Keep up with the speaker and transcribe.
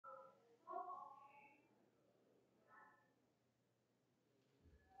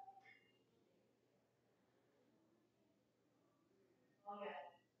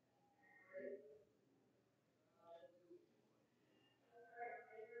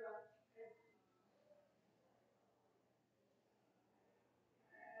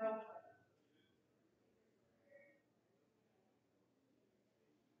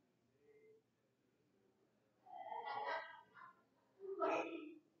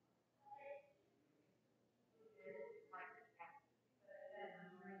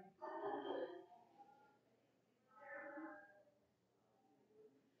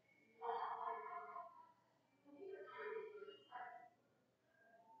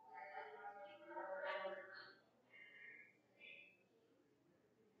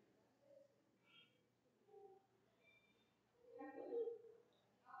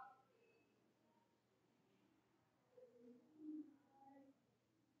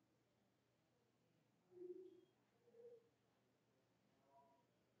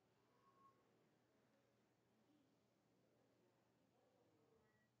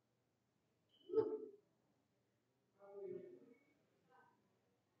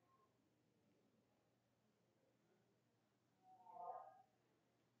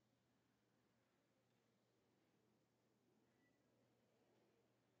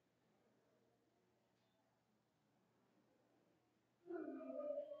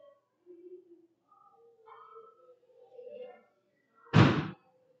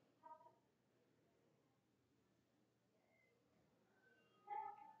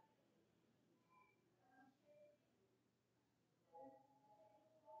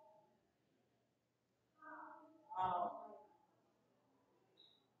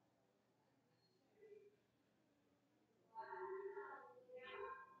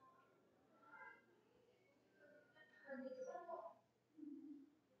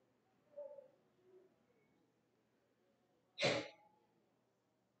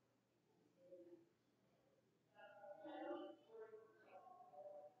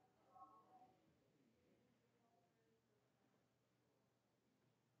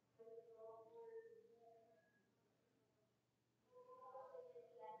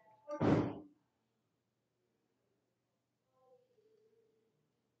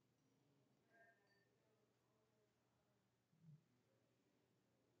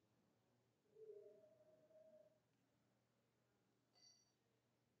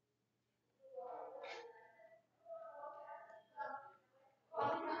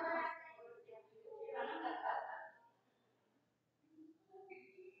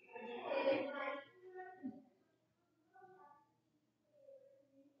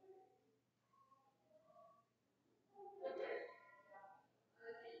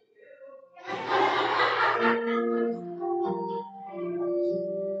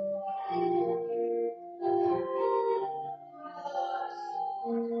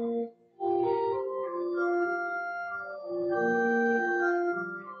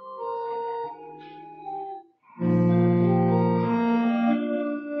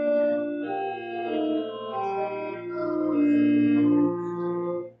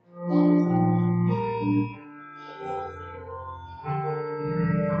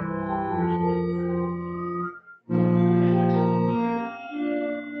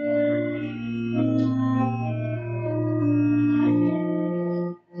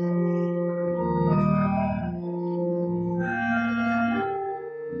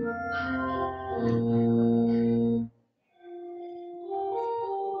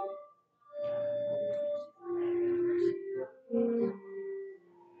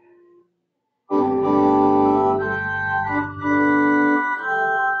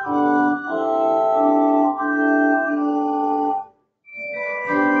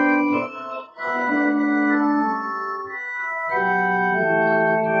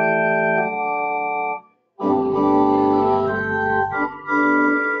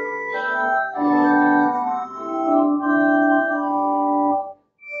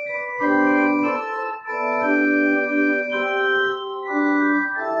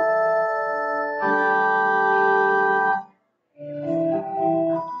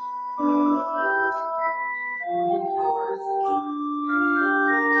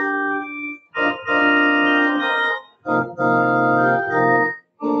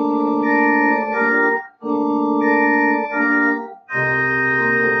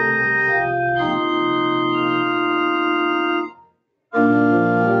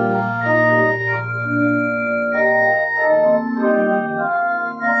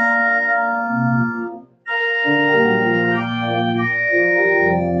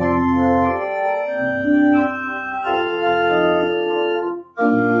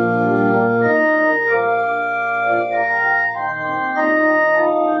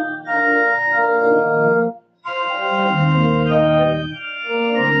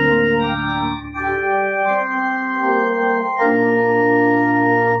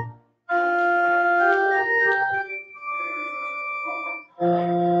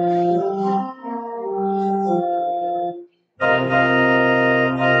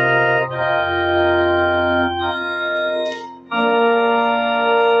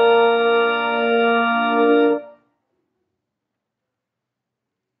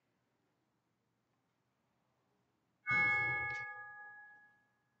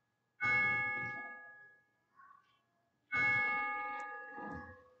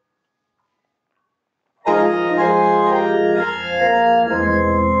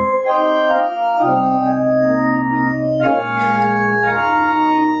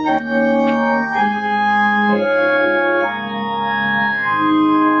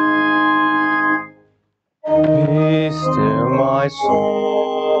my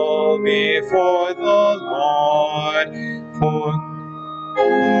soul before the Lord, for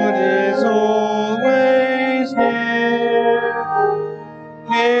God is always near.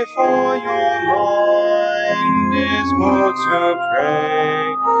 Before your mind is moved to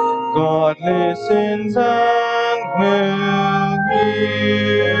pray, God listens and will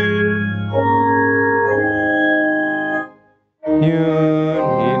hear. You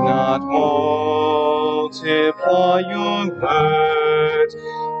need not multiply your words,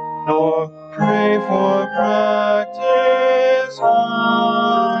 nor pray for practice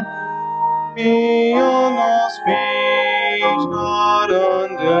on. Beyond all speech, God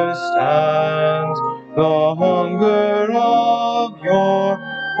understands the hunger of your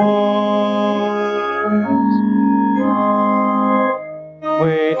heart.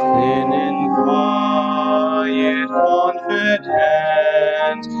 Wait then in quiet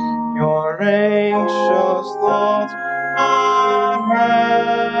confidence, your anxious thoughts are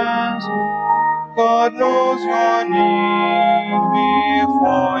rest. God knows your need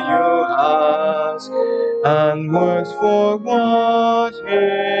before you ask, and works for what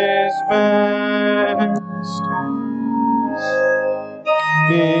is best.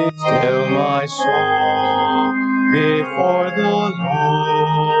 Be still, my soul, before the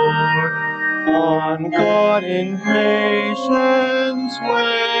Lord. On God in patience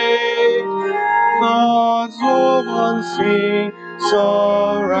wait. God's love unseen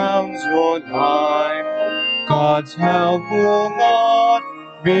surrounds your life. God's help will not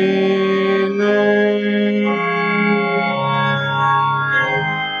be late.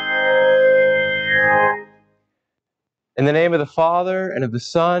 In the name of the Father, and of the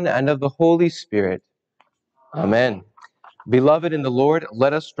Son, and of the Holy Spirit. Amen. Beloved in the Lord,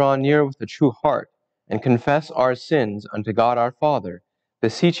 let us draw near with a true heart, and confess our sins unto God our Father,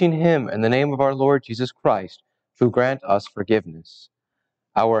 beseeching Him in the name of our Lord Jesus Christ, to grant us forgiveness.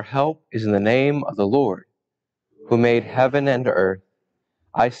 Our help is in the name of the Lord, who made heaven and earth.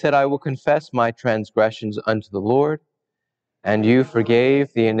 I said, I will confess my transgressions unto the Lord, and you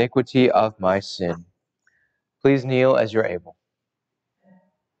forgave the iniquity of my sin. Please kneel as you're able.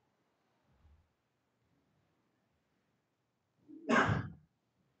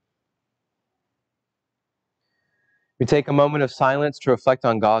 We take a moment of silence to reflect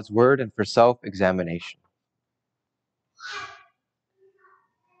on God's word and for self-examination.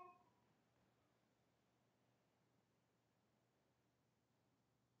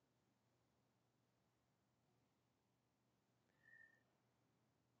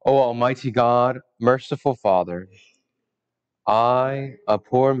 O Almighty God, merciful Father, I, a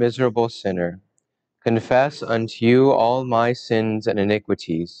poor miserable sinner, confess unto you all my sins and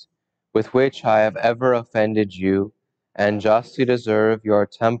iniquities, with which I have ever offended you, and justly deserve your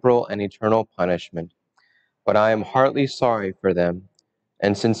temporal and eternal punishment. But I am heartily sorry for them,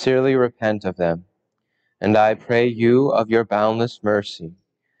 and sincerely repent of them. And I pray you of your boundless mercy,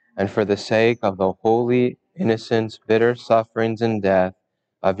 and for the sake of the holy, innocent, bitter sufferings and death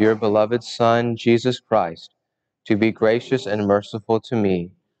of your beloved Son, Jesus Christ, to be gracious and merciful to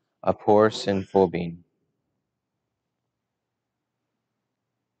me, a poor sinful being.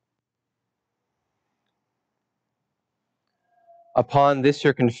 Upon this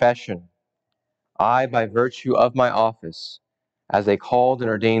your confession, I, by virtue of my office, as a called and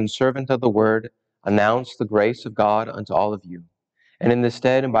ordained servant of the Word, announce the grace of God unto all of you. And in this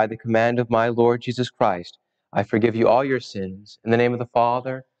stead, and by the command of my Lord Jesus Christ, I forgive you all your sins, in the name of the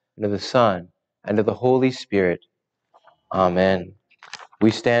Father, and of the Son, and of the Holy Spirit. Amen.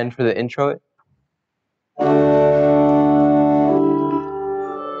 We stand for the introit.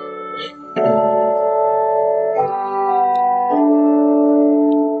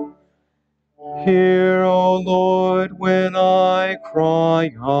 Hear, O Lord, when I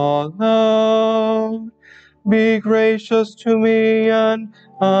cry aloud. Be gracious to me and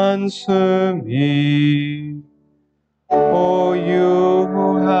answer me. O you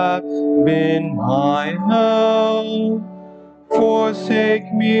who have been my help,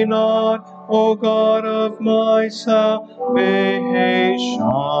 forsake me not, O God of my salvation.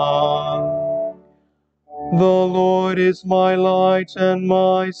 The Lord is my light and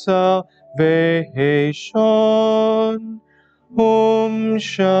my salvation. Whom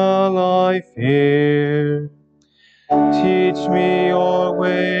shall I fear? Teach me your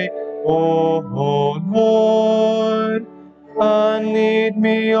way, O Lord, and lead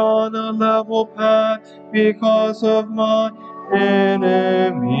me on a level path because of my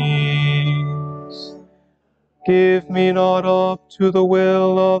enemies. Give me not up to the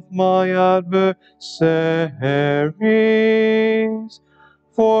will of my adversaries,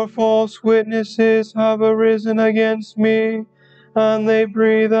 for false witnesses have arisen against me, and they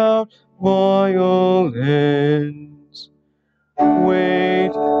breathe out violence.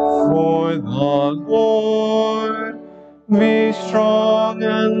 Wait for the Lord. Be strong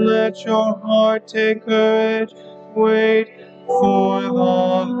and let your heart take courage. Wait for the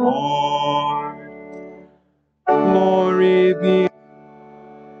Lord. Glory be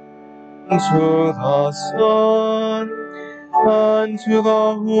unto the Son, unto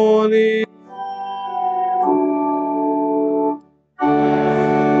the Holy,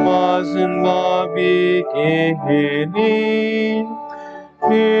 was in the beginning,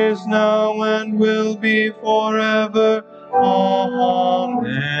 is now and will be forever. Amen.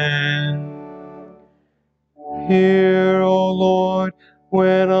 Hear, O Lord,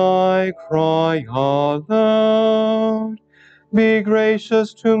 when I cry aloud. Be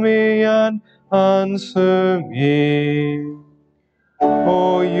gracious to me and answer me.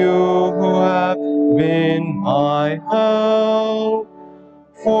 O you who have been my help,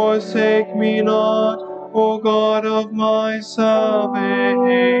 forsake me not, O God of my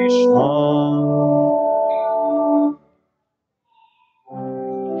salvation.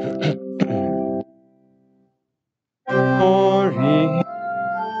 Glory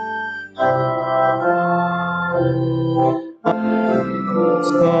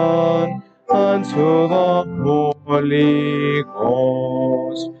Son, unto the Holy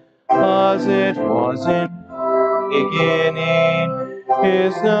Ghost, as it was in the beginning,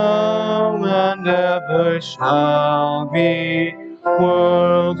 is now, and ever shall be,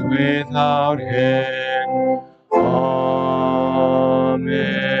 world without end. Amen.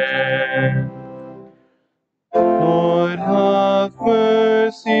 Lord, have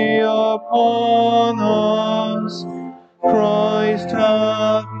mercy upon us. Christ,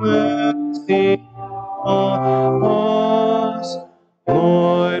 have mercy on us.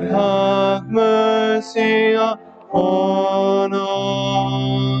 Lord, have mercy upon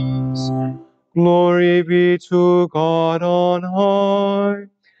us. Glory be to God on high,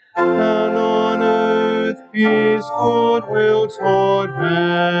 and on earth peace, goodwill toward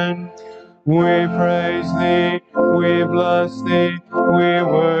men. We praise thee, we bless thee, we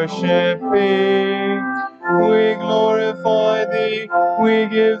worship thee. We glorify thee, we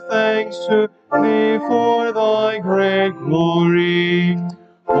give thanks to thee for thy great glory.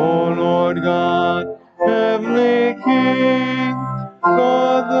 O Lord God, heavenly King,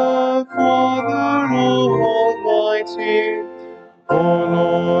 God the Father Almighty, O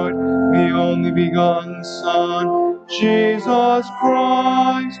Lord, the only begotten Son, Jesus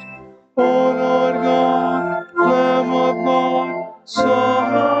Christ, O Lord God, Lamb of God,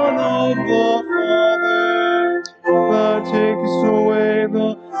 Son of the Father, thou takest away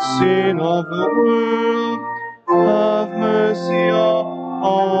the sin of the world, have mercy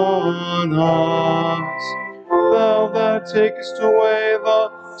upon us. Thou that takest away the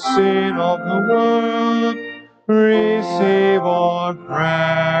sin of the world, receive our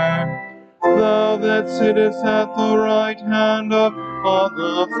prayer. Thou that sittest at the right hand of God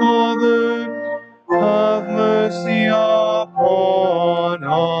the Father, have mercy upon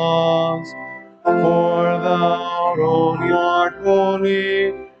us. For thou only art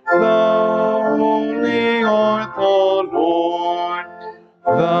holy, thou only art the Lord,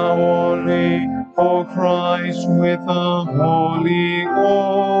 thou only, O Christ, with the Holy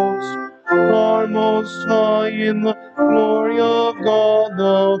Ghost, are most high in the glory of God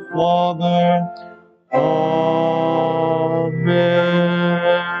the Father. Amen.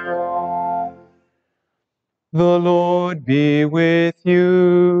 The Lord be with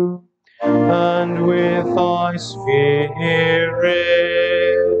you, and with thy spirit.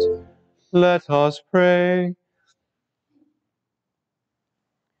 Let us pray.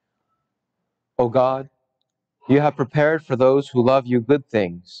 O God, you have prepared for those who love you good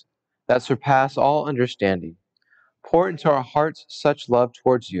things that surpass all understanding. Pour into our hearts such love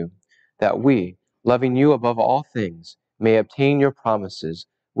towards you, that we, loving you above all things, may obtain your promises,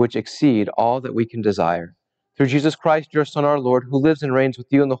 which exceed all that we can desire. Through Jesus Christ, your Son, our Lord, who lives and reigns with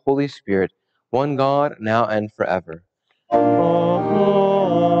you in the Holy Spirit, one God, now and forever. Amen.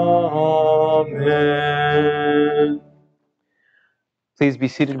 Please be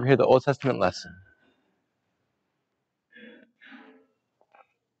seated and hear the Old Testament lesson.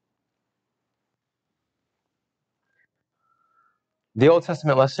 The Old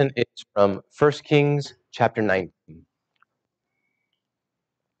Testament lesson is from 1 Kings chapter 19.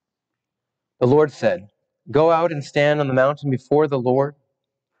 The Lord said, "Go out and stand on the mountain before the Lord."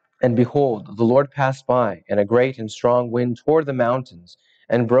 And behold, the Lord passed by, and a great and strong wind tore the mountains,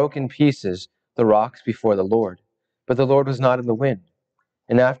 and broke in pieces the rocks before the Lord. But the Lord was not in the wind.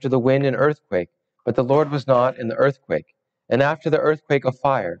 And after the wind an earthquake, but the Lord was not in the earthquake. and after the earthquake a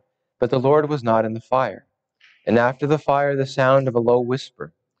fire, but the Lord was not in the fire. And after the fire the sound of a low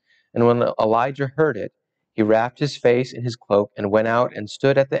whisper. And when Elijah heard it, he wrapped his face in his cloak and went out and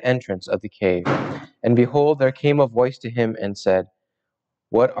stood at the entrance of the cave. And behold, there came a voice to him and said,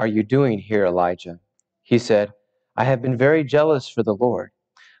 "What are you doing here, Elijah?" He said, "I have been very jealous for the Lord,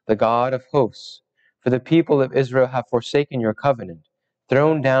 the God of hosts. For the people of Israel have forsaken your covenant,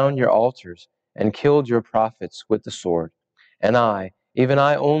 thrown down your altars, and killed your prophets with the sword. And I, even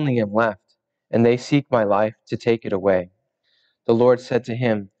I only am left, and they seek my life to take it away." The Lord said to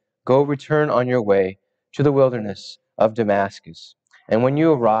him, "Go, return on your way to the wilderness of Damascus, and when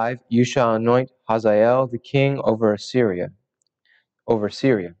you arrive, you shall anoint Hazael the king over Syria,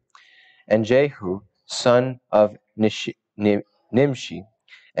 and Jehu, son of Nimshi,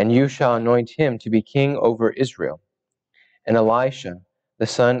 and you shall anoint him to be king over Israel, and Elisha, the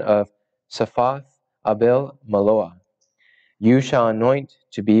son of Saphath Abel Maloah, you shall anoint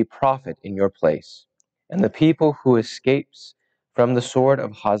to be prophet in your place. And the people who escapes from the sword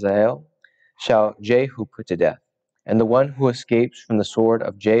of Hazael shall Jehu put to death, and the one who escapes from the sword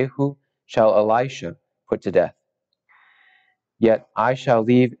of Jehu shall Elisha put to death. Yet I shall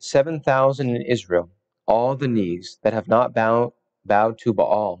leave 7,000 in Israel, all the knees that have not bowed to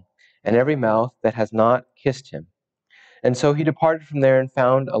Baal, and every mouth that has not kissed him." And so he departed from there and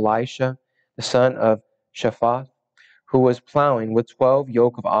found Elisha, the son of Shaphat, who was plowing with 12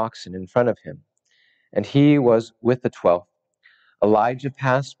 yoke of oxen in front of him, and he was with the 12th. Elijah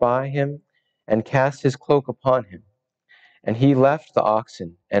passed by him and cast his cloak upon him. And he left the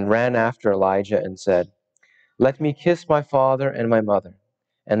oxen and ran after Elijah and said, "Let me kiss my father and my mother,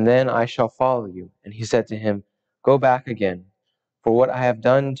 and then I shall follow you." And he said to him, "Go back again, for what I have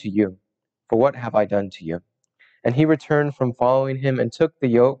done to you, for what have I done to you?" And he returned from following him and took the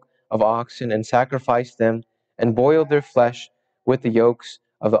yoke of oxen and sacrificed them and boiled their flesh with the yokes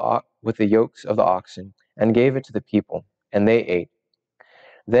of the oxen and gave it to the people, and they ate.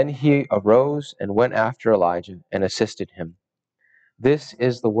 Then he arose and went after Elijah and assisted him. This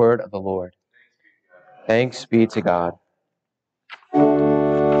is the word of the Lord. Thanks be to God.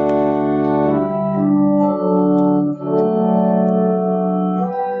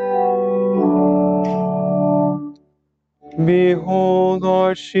 Behold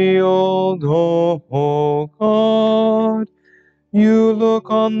our shield, O God. You look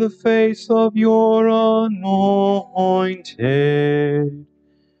on the face of your anointed.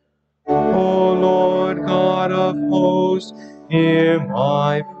 O Lord God of hosts, hear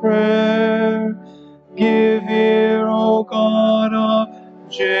my prayer. Give ear, O God of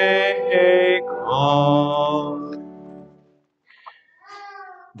Jacob.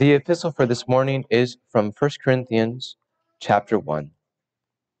 The epistle for this morning is from 1 Corinthians chapter 1.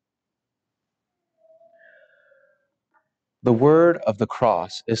 The word of the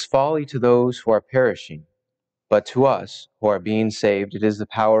cross is folly to those who are perishing, but to us who are being saved it is the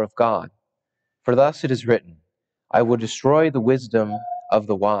power of God. For thus it is written, "I will destroy the wisdom of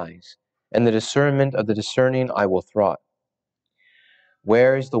the wise, and the discernment of the discerning I will thwart."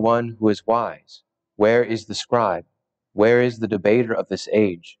 Where is the one who is wise? Where is the scribe? Where is the debater of this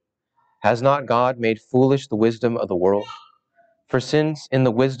age? Has not God made foolish the wisdom of the world? For since in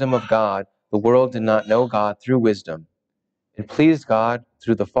the wisdom of God the world did not know God through wisdom, it pleased God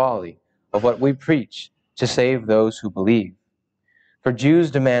through the folly of what we preach to save those who believe. For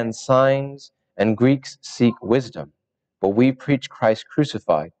Jews demand signs and Greeks seek wisdom, but we preach Christ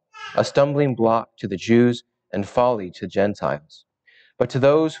crucified, a stumbling block to the Jews and folly to Gentiles. But to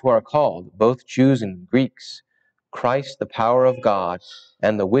those who are called, both Jews and Greeks, Christ the power of God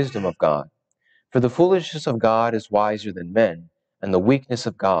and the wisdom of God. For the foolishness of God is wiser than men, and the weakness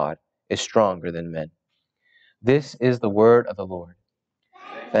of God is stronger than men. This is the word of the Lord.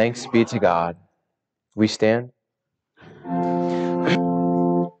 Thanks be to God. We stand.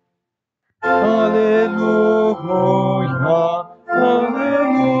 Alleluia,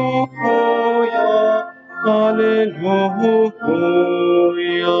 alleluia, alleluia.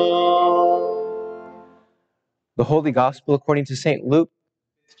 The Holy Gospel according to St. Luke,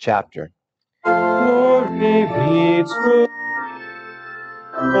 chapter. Glory be to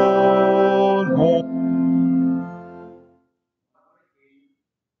the Lord.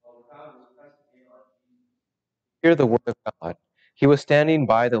 Hear the word of God. He was standing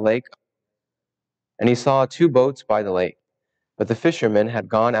by the lake, and he saw 2 boats by the lake. But the fishermen had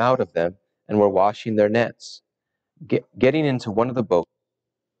gone out of them and were washing their nets. Getting into one of the boats,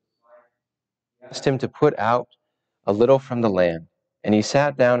 he asked him to put out a little from the land, and he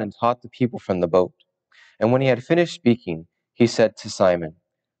sat down and taught the people from the boat. And when he had finished speaking, he said to Simon,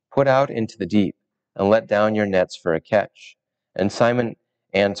 "Put out into the deep, and let down your nets for a catch." And Simon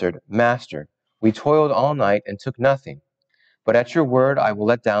answered, Master, we toiled all night and took nothing, but at your word I will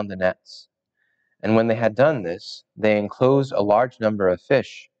let down the nets. And when they had done this, they enclosed a large number of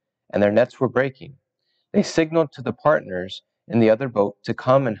fish, and their nets were breaking. They signaled to the partners in the other boat to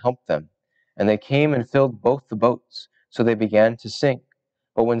come and help them, and they came and filled both the boats, so they began to sink.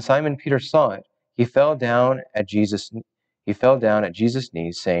 But when Simon Peter saw it, he fell down at Jesus'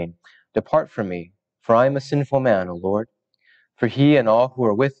 knees, saying, Depart from me, for I am a sinful man, O Lord. For he and all who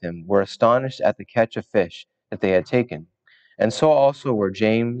were with him were astonished at the catch of fish that they had taken. And so also were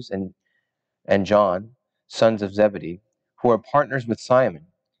James and John, sons of Zebedee, who were partners with Simon.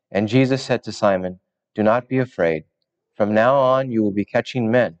 And Jesus said to Simon, Do not be afraid. From now on you will be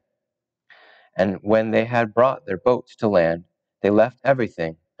catching men. And when they had brought their boat to land, they left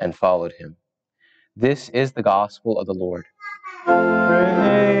everything and followed him. This is the gospel of the Lord.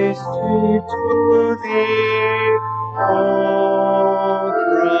 Praise be to thee, O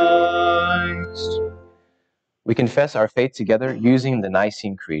Christ. We confess our faith together using the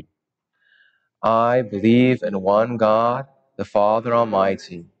Nicene Creed. I believe in one God, the Father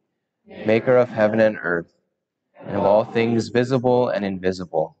Almighty, maker of heaven and earth, and of all things visible and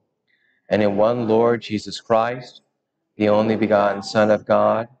invisible, and in one Lord Jesus Christ, the only begotten Son of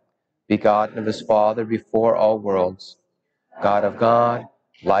God, begotten of his Father before all worlds, God of God,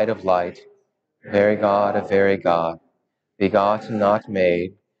 light of light, very God of very God, begotten, not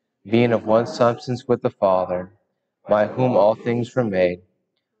made, being of one substance with the Father, by whom all things were made,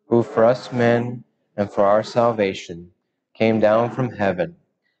 who for us men and for our salvation came down from heaven,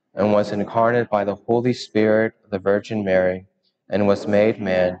 and was incarnate by the Holy Spirit of the Virgin Mary, and was made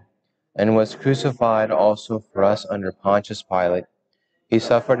man, and was crucified also for us under Pontius Pilate. He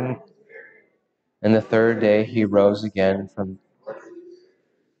suffered, and the third day he rose again from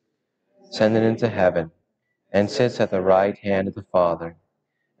ascended into heaven, and sits at the right hand of the Father.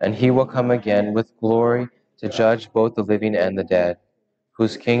 And he will come again with glory to judge both the living and the dead,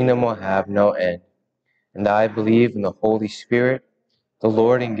 whose kingdom will have no end. And I believe in the Holy Spirit, the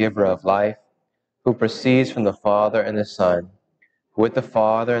Lord and giver of life, who proceeds from the Father and the Son, who with the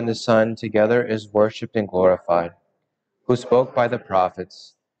Father and the Son together is worshipped and glorified, who spoke by the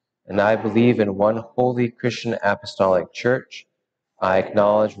prophets. And I believe in one holy Christian apostolic church. I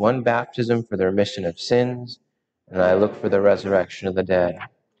acknowledge one baptism for the remission of sins, and I look for the resurrection of the dead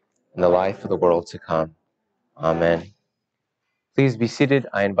and the life of the world to come. Amen. Please be seated.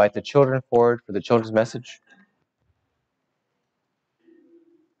 I invite the children forward for the children's message.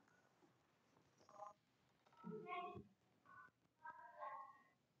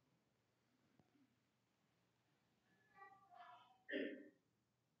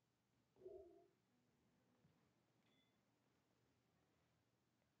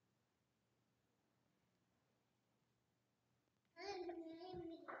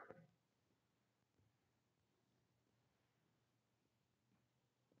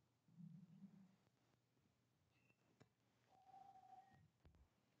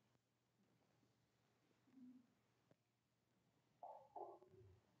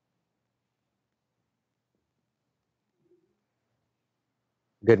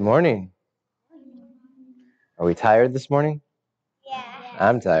 Good morning. Are we tired this morning? Yeah.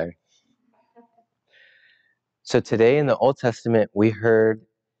 I'm tired. So today in the Old Testament, we heard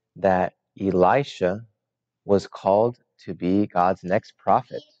that Elisha was called to be God's next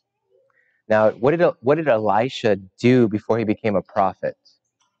prophet. Now, what did Elisha do before he became a prophet?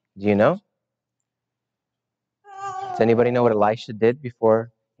 Do you know? Does anybody know what Elisha did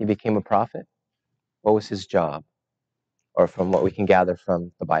before he became a prophet? What was his job? Or from what we can gather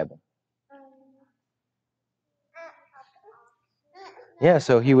from the Bible? Yeah,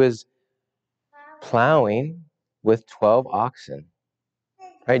 so he was plowing with 12 oxen.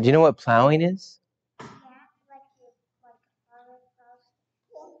 Right? Do you know what plowing is?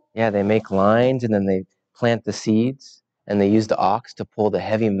 Yeah, they make lines and then they plant the seeds and they use the ox to pull the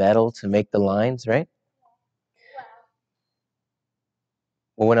heavy metal to make the lines, right?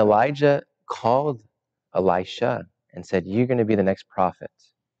 Well, when Elijah called Elisha and said, You're going to be the next prophet,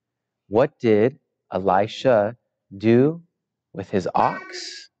 what did Elisha do with his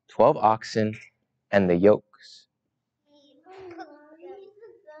ox, 12 oxen, and the yokes?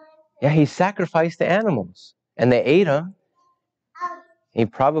 Yeah, he sacrificed the animals and they ate them. He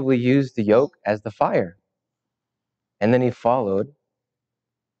probably used the yoke as the fire. And then he followed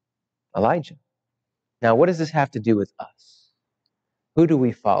Elijah. Now, what does this have to do with us? Who do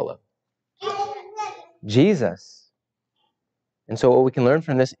we follow? Jesus. And so what we can learn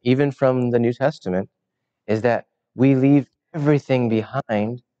from this, even from the New Testament, is that we leave everything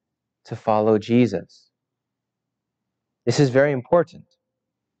behind to follow Jesus. This is very important.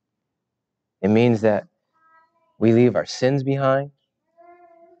 It means that we leave our sins behind.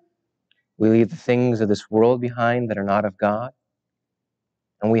 We leave the things of this world behind that are not of God.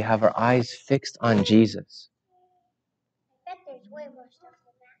 And we have our eyes fixed on Jesus. I bet there's way more stuff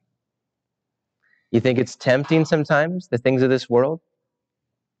than that. You think it's tempting sometimes, the things of this world?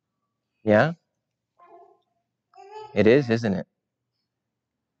 Yeah? It is, isn't it?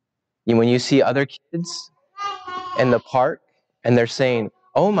 When you see other kids in the park and they're saying,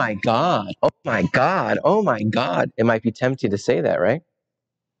 "Oh my God, oh my God, oh my God," it might be tempting to say that, right?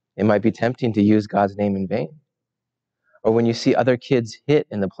 It might be tempting to use God's name in vain. Or when you see other kids hit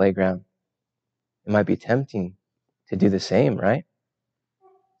in the playground, it might be tempting to do the same, right?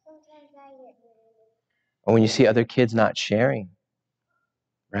 Sometimes I get Or when you see other kids not sharing,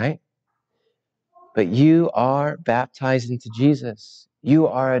 right? But you are baptized into Jesus. You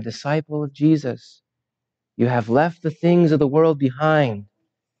are a disciple of Jesus. You have left the things of the world behind.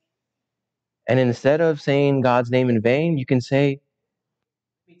 And instead of saying God's name in vain, you can say,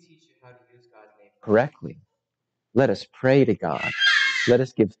 "Let me teach you how to use God's name correctly. Let us pray to God. Let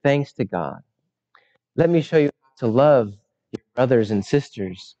us give thanks to God. Let me show you how to love your brothers and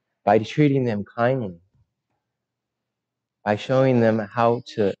sisters by treating them kindly, by showing them how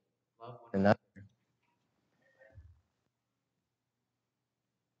to love one another."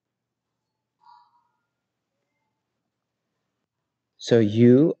 So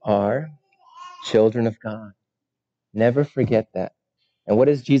you are children of God. Never forget that. And what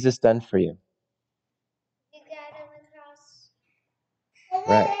has Jesus done for you? You got on the cross.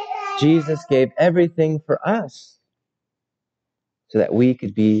 Right. Jesus gave everything for us so that we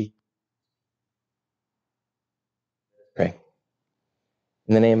could be. Pray.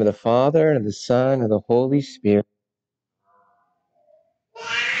 In the name of the Father, and of the Son, and of the Holy Spirit.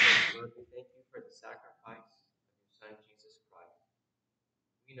 Lord, we thank you for the sacrifice of your Son, Jesus Christ.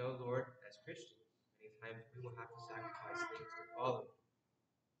 We know, Lord, as Christians, many times we will have to sacrifice things to follow you.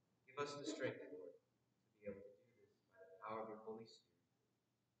 Give us the strength, Lord, to be able to do this by the power of your Holy Spirit.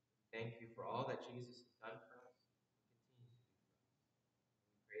 Thank you for all that Jesus has done for us and continues to do for us.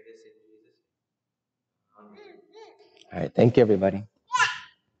 We pray this in Jesus' name. Amen. All right, thank you, everybody.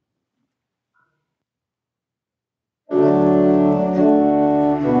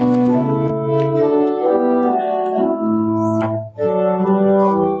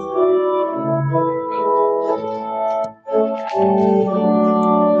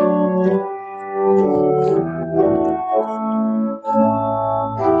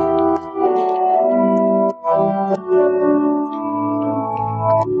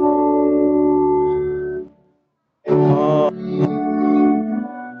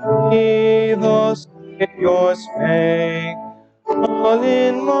 Be the Savior's faith, all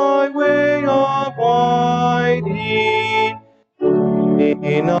in my way abiding.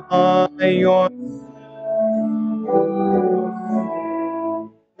 Deny yourself,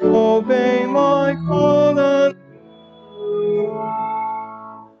 obey my call and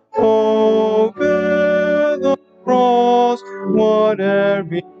bear the cross, whatever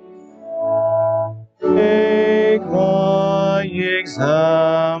be. Take my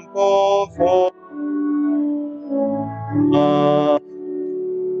example for us.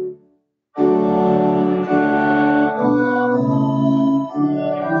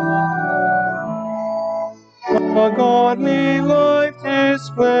 A godly life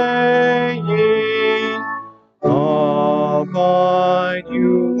displaying, abide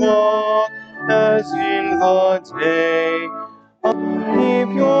you all as in the day.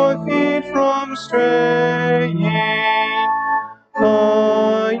 Keep your feet from straying.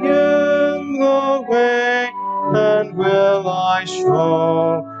 I am the way, and will I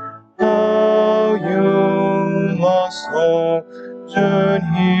show how you must hold. Should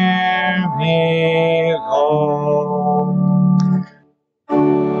hear me, Lord.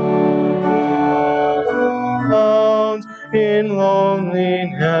 Found in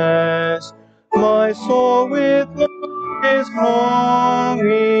loneliness, my soul with love is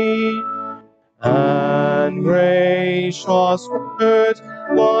longing, and gracious words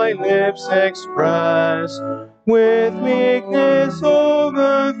my lips express, with meekness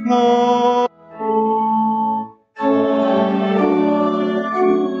overflow.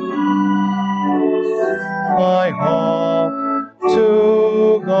 My all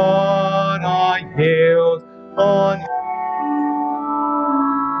to God I yield on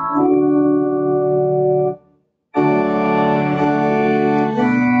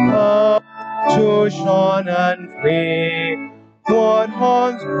to shun and flee. What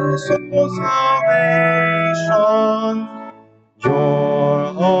haunts my soul's salvation?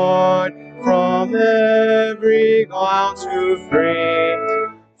 Your heart from every God to free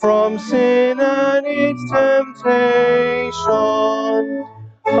from sin and its temptation.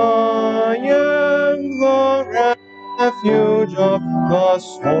 I am the refuge of the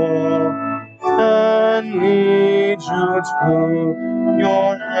soul, and lead you to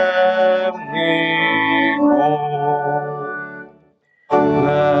your heavenly goal.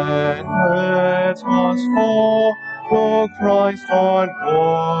 Let us follow Christ our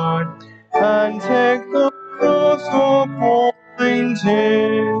Lord, and take the cross appointed,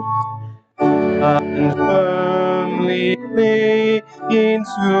 and firmly cling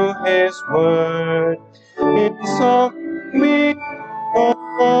into His word, in suffering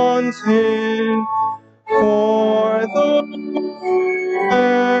wanted, for the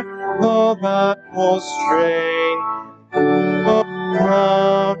battle strain, the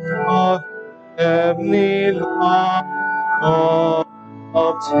crown of heavenly love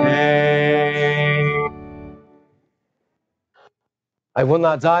obtain. I will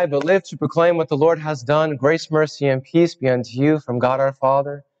not die, but live to proclaim what the Lord has done. Grace, mercy, and peace be unto you from God our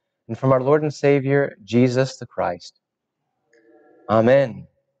Father and from our Lord and Savior, Jesus the Christ. Amen.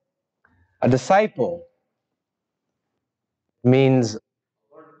 A disciple means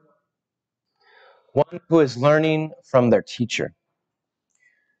one who is learning from their teacher.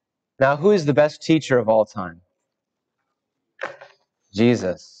 Now, who is the best teacher of all time?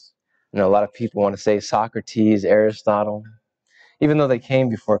 Jesus. A lot of people want to say Socrates, Aristotle. Even though they came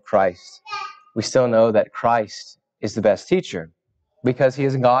before Christ, we still know that Christ is the best teacher because he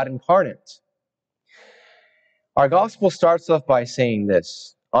is God incarnate. Our gospel starts off by saying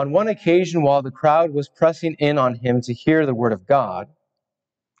this. On one occasion, while the crowd was pressing in on him to hear the word of God,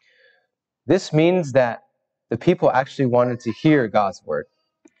 this means that the people actually wanted to hear God's word.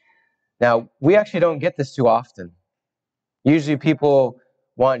 Now, we actually don't get this too often. Usually people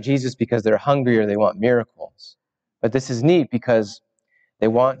want Jesus because they're hungry or they want miracles. But this is neat because they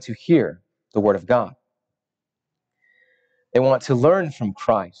want to hear the word of God. They want to learn from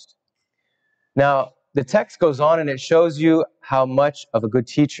Christ. Now, the text goes on and it shows you how much of a good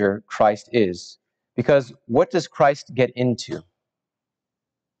teacher Christ is. Because what does Christ get into?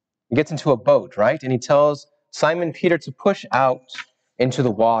 He gets into a boat, right? And he tells Simon Peter to push out into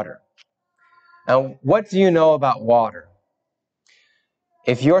the water. Now, what do you know about water?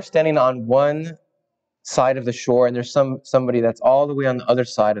 If you're standing on one side of the shore and there's somebody that's all the way on the other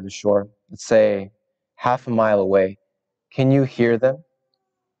side of the shore, let's say half a mile away, can you hear them?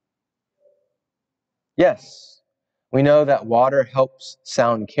 Yes. We know that water helps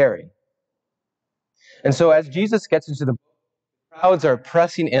sound carry. And so as Jesus gets into the boat, crowds are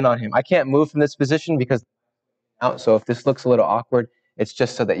pressing in on him. I can't move from this position because so if this looks a little awkward, it's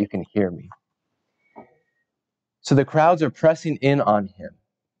just so that you can hear me. So the crowds are pressing in on him,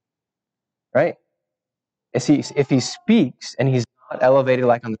 right? If he speaks and he's not elevated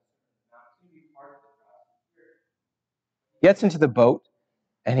like on the he gets into the boat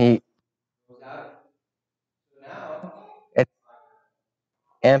and he goes out. So now it's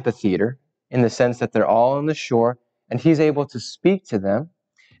amphitheater in the sense that they're all on the shore and he's able to speak to them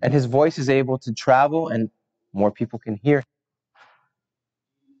and his voice is able to travel and more people can hear.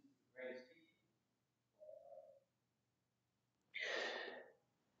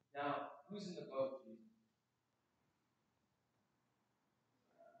 Now, who's in the boat?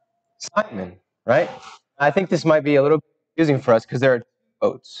 Simon, right? I think this might be a little confusing for us because there are two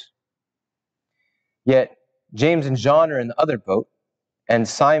boats. Yet James and John are in the other boat, and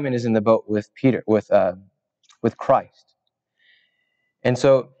Simon is in the boat with Peter, with Christ. And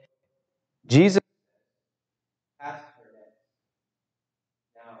so Jesus asked her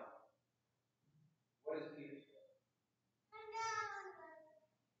now, what is Peter doing?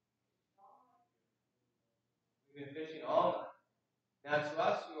 We've been fishing all night. Now, to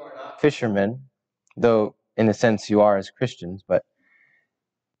us who are not fishermen, though in a sense you are as Christians, but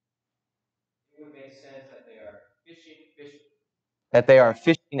it would make sense that they are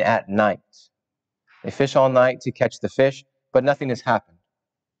fishing at night. They fish all night to catch the fish, but nothing has happened.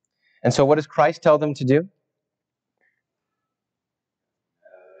 And so what does Christ tell them to do?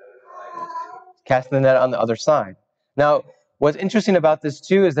 Cast the net on the other side. Now, what's interesting about this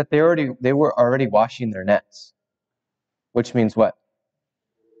too is that they were already washing their nets. Which means what?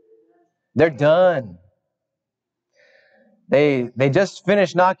 They're done. They just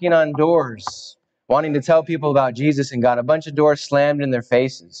finished knocking on doors, wanting to tell people about Jesus and got a bunch of doors slammed in their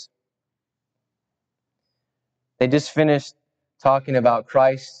faces. They just finished talking about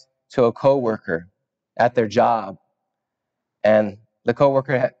Christ to a coworker at their job. And the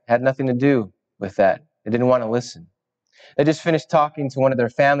coworker had nothing to do with that. They didn't want to listen. They just finished talking to one of their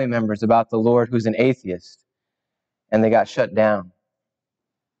family members about the Lord who's an atheist, and they got shut down.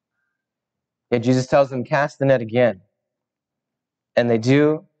 Yet Jesus tells them, cast the net again. And they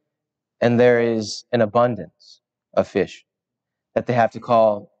do, and there is an abundance of fish that they have to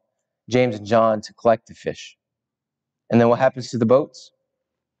call James and John to collect the fish. And then what happens to the boats?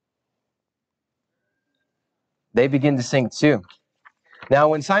 They begin to sink too. Now,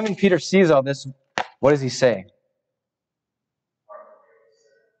 when Simon Peter sees all this, what does he say?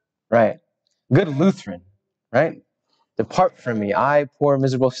 Right. Good Lutheran, right? Depart from me, I, poor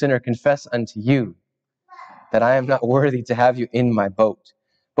miserable sinner, confess unto you that I am not worthy to have you in my boat.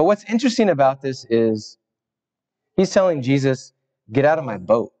 But what's interesting about this is he's telling Jesus, get out of my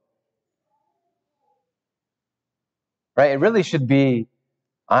boat. Right? It really should be,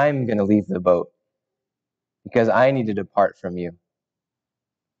 I'm going to leave the boat because I need to depart from you.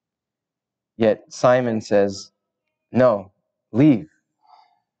 Yet Simon says, no, leave.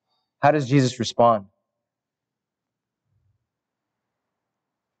 How does Jesus respond?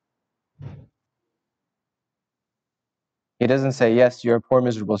 He doesn't say, yes, you're a poor,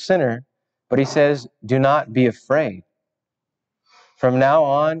 miserable sinner, but he says, do not be afraid. From now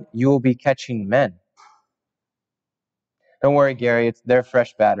on, you will be catching men. Don't worry, Gary, they're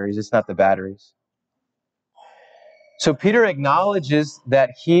fresh batteries. It's not the batteries. So Peter acknowledges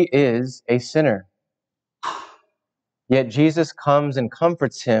that he is a sinner. Yet Jesus comes and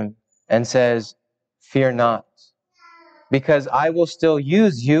comforts him and says, fear not, because I will still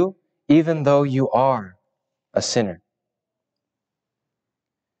use you even though you are a sinner.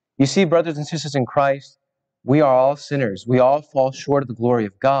 You see, brothers and sisters in Christ, we are all sinners. We all fall short of the glory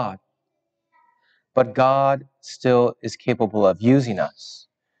of God. But God still is capable of using us.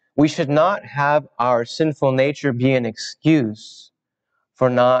 We should not have our sinful nature be an excuse for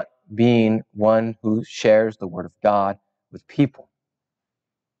not being one who shares the Word of God with people.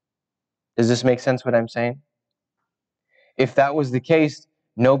 Does this make sense what I'm saying? If that was the case,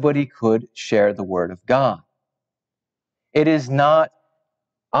 nobody could share the Word of God. It is not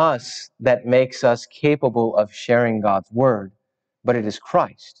us that makes us capable of sharing God's Word, but it is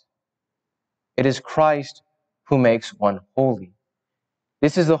Christ. It is Christ who makes one holy.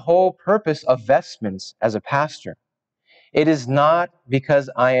 This is the whole purpose of vestments as a pastor. It is not because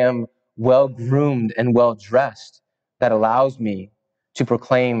I am well-groomed and well-dressed that allows me to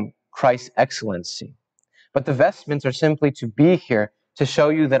proclaim Christ's excellency. But the vestments are simply to be here to show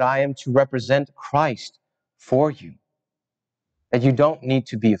you that I am to represent Christ for you. That you don't need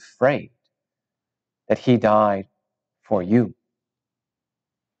to be afraid that he died for you.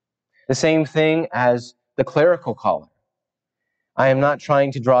 The same thing as the clerical collar. I am not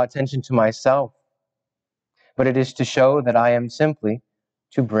trying to draw attention to myself, but it is to show that I am simply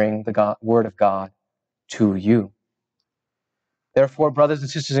to bring the Word of God to you. Therefore, brothers and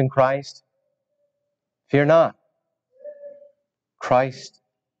sisters in Christ, fear not. Christ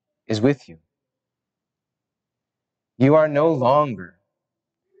is with you. You are no longer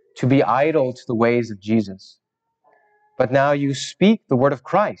to be idle to the ways of Jesus, but now you speak the word of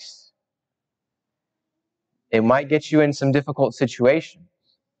Christ. It might get you in some difficult situations,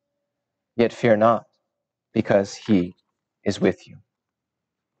 yet fear not, because he is with you.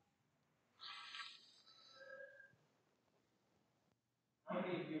 How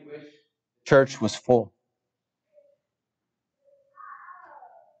many of you wish church was full?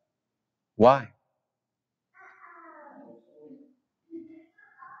 Why?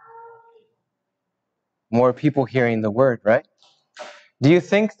 More people hearing the word, right? Do you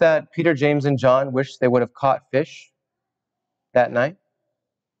think that Peter, James, and John wish they would have caught fish that night?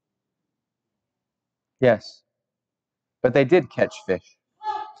 Yes. But they did catch fish.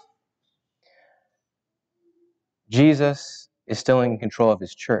 Jesus is still in control of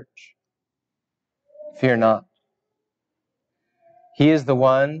his church. Fear not. He is the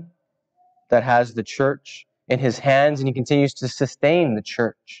one that has the church in his hands, and he continues to sustain the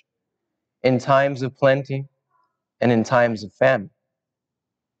church in times of plenty and in times of famine.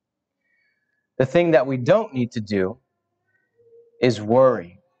 The thing that we don't need to do is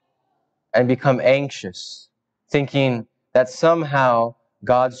worry and become anxious, thinking that somehow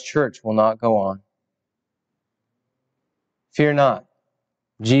God's church will not go on. Fear not.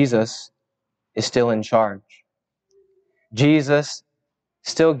 Jesus is still in charge. Jesus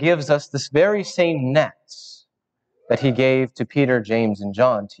still gives us this very same nets that he gave to Peter, James, and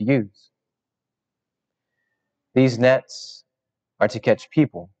John to use. These nets are to catch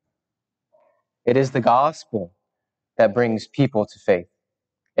people. It is the gospel that brings people to faith.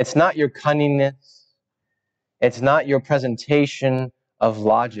 It's not your cunningness. It's not your presentation of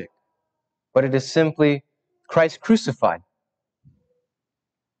logic, but it is simply Christ crucified.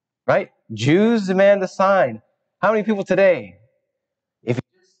 Right? Jews demand a sign. How many people today, if you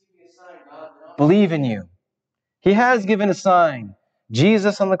just give me a sign, God will believe in you? He has given a sign.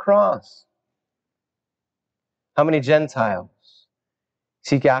 Jesus on the cross. How many Gentiles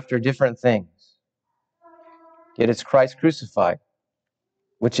seek after different things? Yet it's Christ crucified,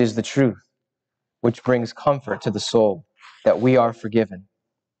 which is the truth, which brings comfort to the soul, that we are forgiven.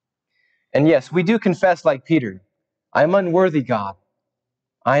 And yes, we do confess like Peter, I am unworthy, God.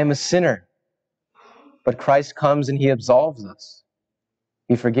 I am a sinner. But Christ comes and He absolves us.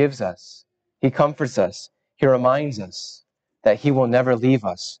 He forgives us. He comforts us. He reminds us that He will never leave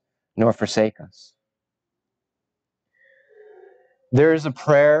us nor forsake us. There is a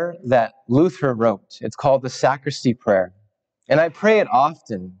prayer that Luther wrote. It's called the Sacristy Prayer. And I pray it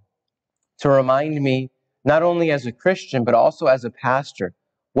often to remind me, not only as a Christian, but also as a pastor,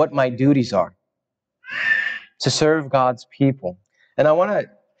 what my duties are to serve God's people. And I want to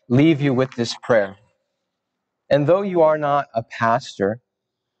leave you with this prayer. And though you are not a pastor,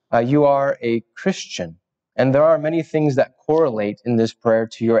 you are a Christian. And there are many things that correlate in this prayer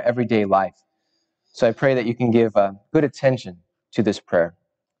to your everyday life. So I pray that you can give good attention to this prayer.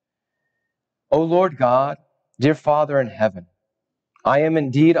 O Lord God, dear Father in heaven, I am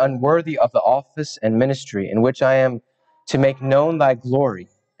indeed unworthy of the office and ministry in which I am to make known Thy glory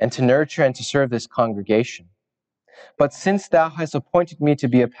and to nurture and to serve this congregation. But since Thou hast appointed me to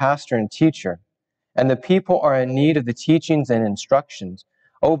be a pastor and teacher, and the people are in need of the teachings and instructions,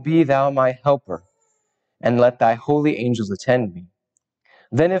 O be Thou my helper, and let Thy holy angels attend me.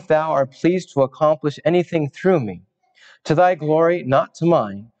 Then if Thou art pleased to accomplish anything through me, to Thy glory, not to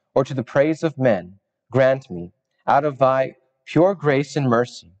mine, or to the praise of men, grant me, out of Thy pure grace and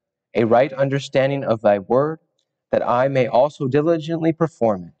mercy, a right understanding of Thy word, that I may also diligently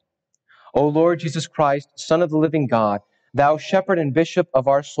perform it. O Lord Jesus Christ, Son of the living God, Thou shepherd and bishop of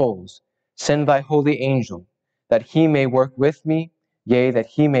our souls, send Thy holy angel, that he may work with me, yea, that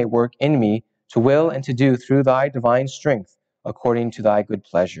he may work in me, to will and to do through Thy divine strength, according to Thy good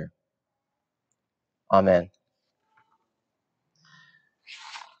pleasure. Amen.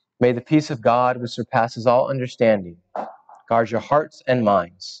 May the peace of God, which surpasses all understanding, guard your hearts and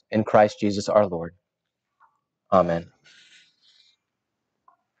minds in Christ Jesus our Lord. Amen.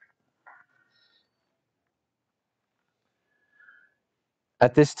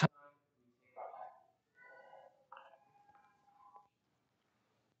 At this time,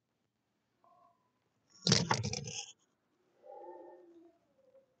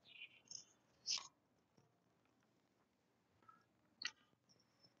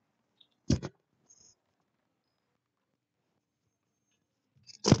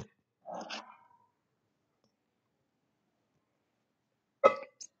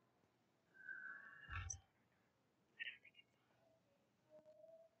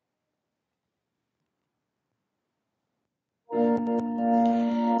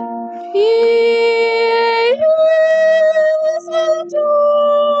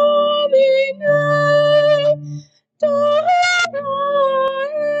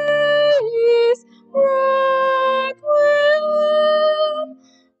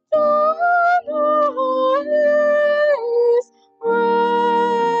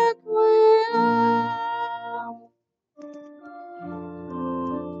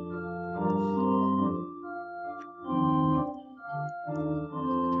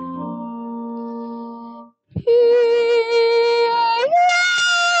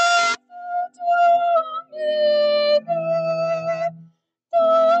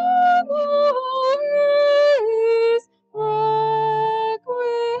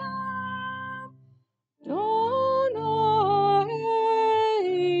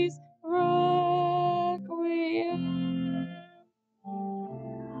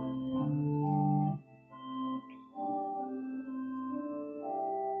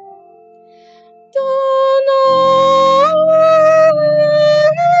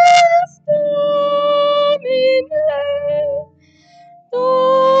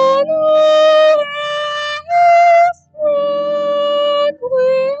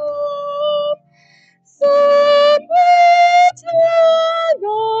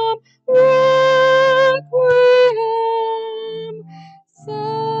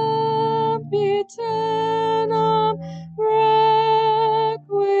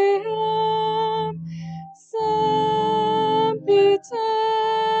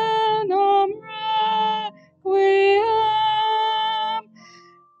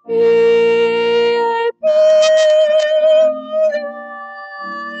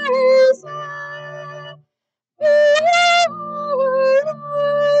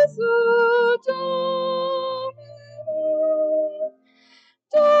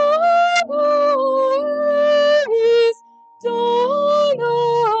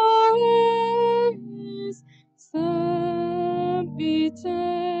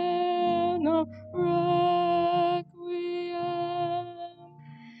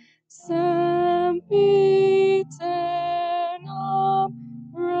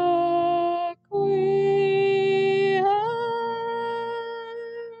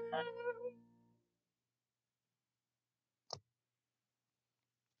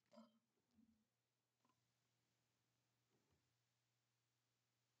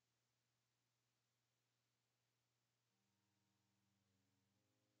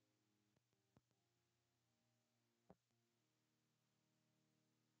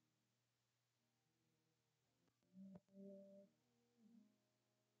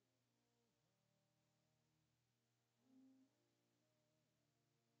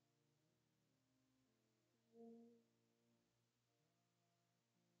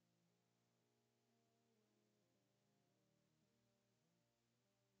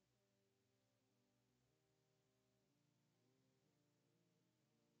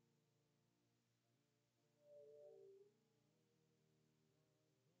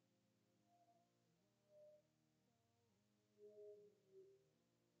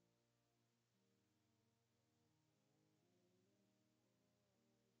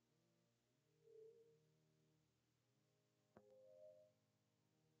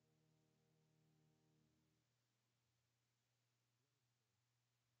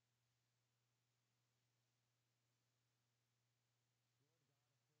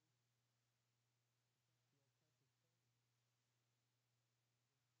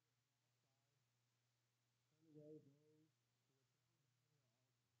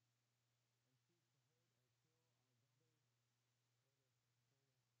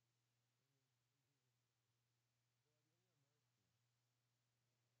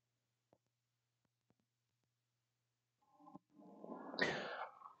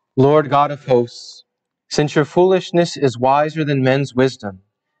 Lord God of hosts, since your foolishness is wiser than men's wisdom,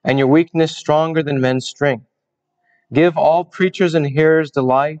 and your weakness stronger than men's strength, give all preachers and hearers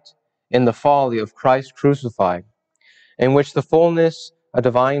delight in the folly of Christ crucified, in which the fullness of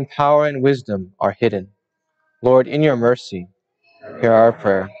divine power and wisdom are hidden. Lord, in your mercy, hear our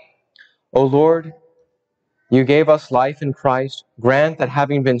prayer. O Lord, you gave us life in Christ. Grant that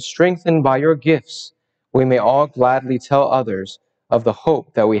having been strengthened by your gifts, we may all gladly tell others of the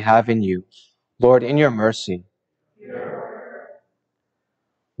hope that we have in you. Lord, in your mercy.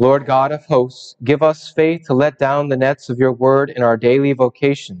 Lord God of hosts, give us faith to let down the nets of your word in our daily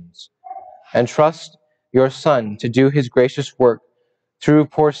vocations, and trust your Son to do his gracious work through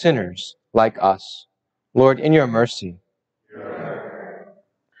poor sinners like us. Lord, in your mercy.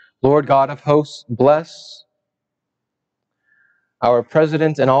 Lord God of hosts, bless our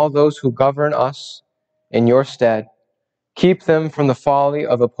president and all those who govern us in your stead. Keep them from the folly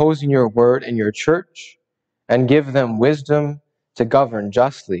of opposing your word and your church, and give them wisdom to govern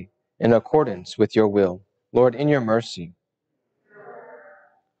justly in accordance with your will. Lord, in your mercy.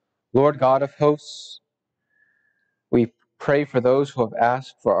 Lord God of hosts, we pray for those who have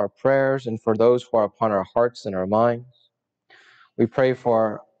asked for our prayers and for those who are upon our hearts and our minds. We pray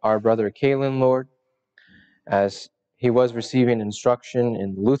for our brother Kalen, Lord, as he was receiving instruction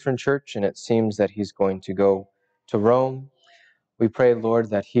in the Lutheran Church, and it seems that he's going to go to Rome. We pray, Lord,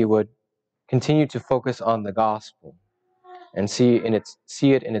 that he would continue to focus on the gospel and see it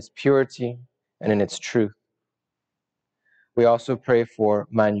in its purity and in its truth. We also pray for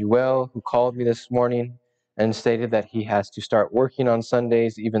Manuel, who called me this morning and stated that he has to start working on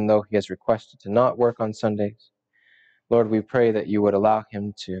Sundays, even though he has requested to not work on Sundays. Lord, we pray that you would allow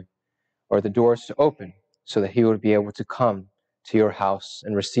him to, or the doors to open, so that he would be able to come to your house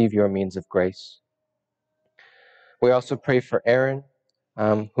and receive your means of grace. We also pray for Aaron,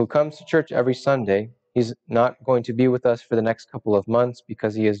 who comes to church every Sunday. He's not going to be with us for the next couple of months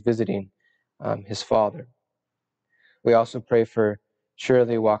because he is visiting his father. We also pray for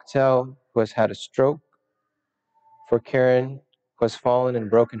Shirley Wachtel, who has had a stroke, for Karen, who has fallen and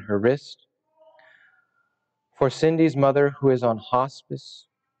broken her wrist, for Cindy's mother, who is on hospice,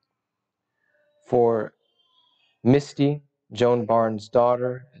 for Misty, Joan Barnes'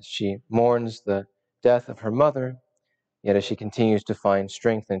 daughter, as she mourns the death of her mother, yet as she continues to find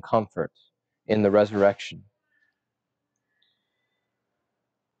strength and comfort in the resurrection.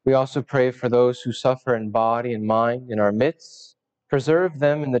 We also pray for those who suffer in body and mind in our midst. Preserve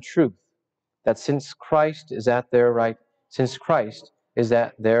them in the truth that since Christ is at their right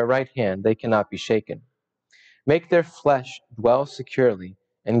hand, they cannot be shaken. Make their flesh dwell securely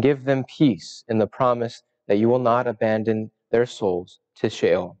and give them peace in the promise that you will not abandon their souls to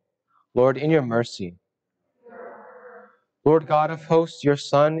Sheol. Lord, in your mercy. Lord God of hosts, your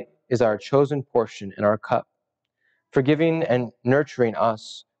Son is our chosen portion and our cup, forgiving and nurturing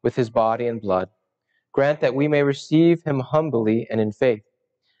us with his body and blood. Grant that we may receive him humbly and in faith,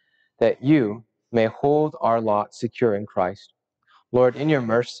 that you may hold our lot secure in Christ. Lord, in your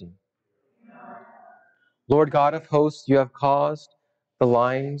mercy. Lord God of hosts, you have caused the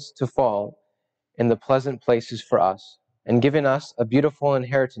lines to fall in the pleasant places for us, and given us a beautiful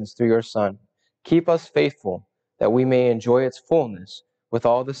inheritance through your Son. Keep us faithful, that we may enjoy its fullness with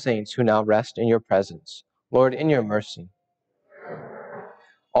all the saints who now rest in your presence. Lord, in your mercy.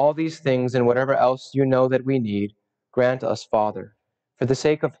 All these things and whatever else you know that we need, grant us, Father, for the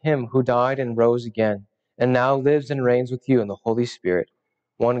sake of him who died and rose again, and now lives and reigns with you in the Holy Spirit,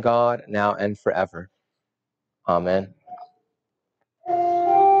 one God, now and forever. Amen.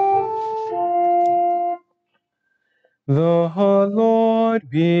 The Lord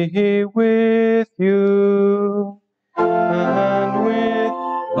be with you, and with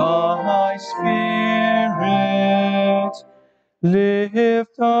thy spirit.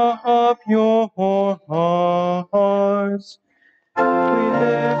 Lift up your hearts. We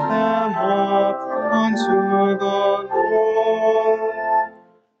lift them up unto the Lord.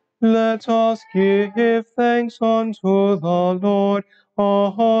 Let us give thanks unto the Lord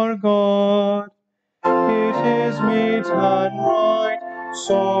our God. It is meet and right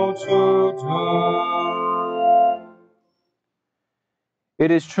so to do. It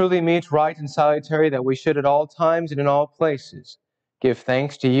is truly meet, right, and salutary that we should at all times and in all places give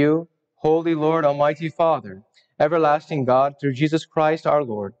thanks to you, Holy Lord, Almighty Father, everlasting God, through Jesus Christ our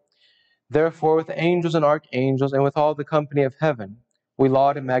Lord. Therefore, with angels and archangels, and with all the company of heaven, we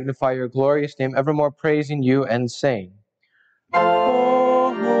laud and magnify your glorious name, evermore praising you and saying,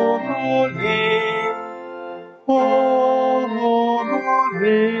 O holy, holy,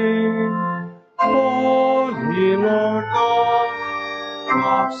 holy Lord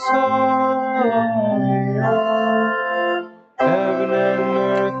God of Zion. Heaven and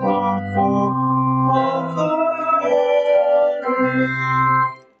earth are full of glory.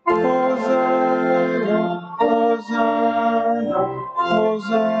 Hosanna, Hosanna,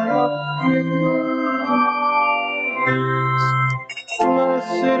 Hosanna in the highest.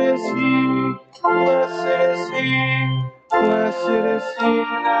 Blessed is he, blessed is he, blessed is he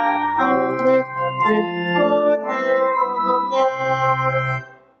that cometh in the name of the Lord.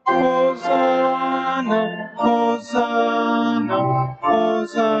 Hosanna, Hosanna,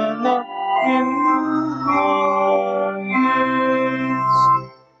 Hosanna in the highest.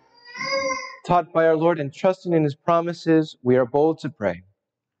 Taught by our Lord and trusting in his promises, we are bold to pray.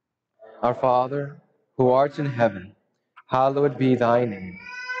 Our Father, who art in heaven, hallowed be thy name.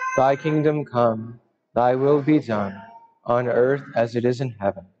 Thy kingdom come, thy will be done, on earth as it is in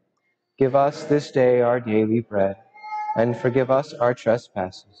heaven. Give us this day our daily bread, and forgive us our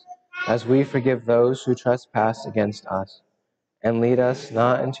trespasses, as we forgive those who trespass against us. And lead us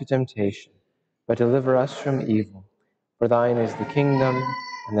not into temptation, but deliver us from evil. For thine is the kingdom,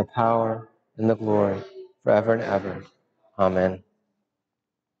 and the power, and the glory, forever and ever. Amen.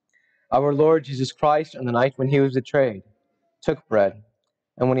 Our Lord Jesus Christ, on the night when he was betrayed, took bread,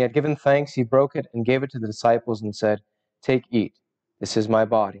 and when he had given thanks, he broke it and gave it to the disciples and said, "Take, eat. This is my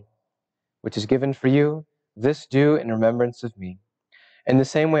body, which is given for you. This do in remembrance of me." In the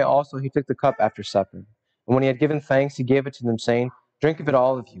same way also he took the cup after supper. And when he had given thanks, he gave it to them, saying, "Drink of it,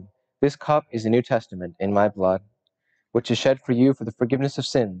 all of you. This cup is the New Testament in my blood, which is shed for you for the forgiveness of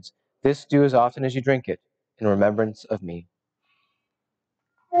sins. This do as often as you drink it in remembrance of me."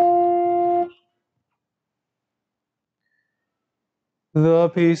 The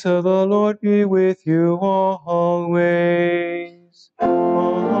peace of the Lord be with you always.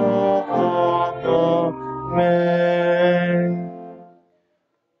 Amen.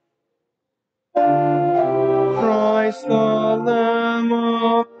 Christ the Lamb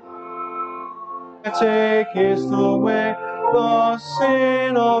of God, takest away the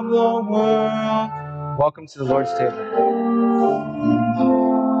sin of the world. Welcome to the Lord's table.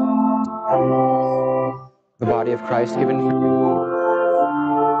 The body of Christ given for you.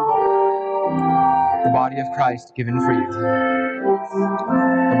 The body of Christ given for you.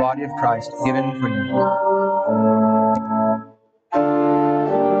 The body of Christ given for you.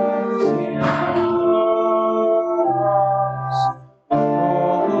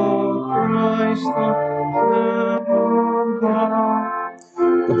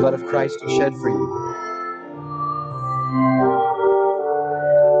 The blood of Christ shed for you.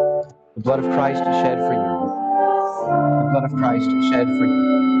 The blood of Christ shed for you. The blood of Christ shed for you.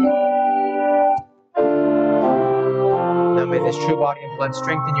 Now may this true body and blood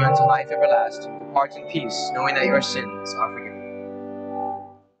strengthen you unto life everlasting. Depart in peace, knowing that your sins are forgiven.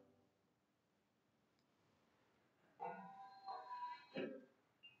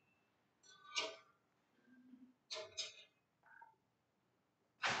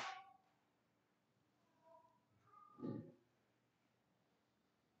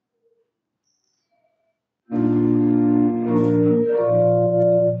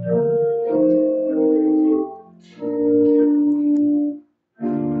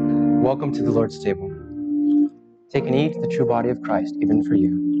 Welcome to the Lord's table. Take and eat the true body of Christ given for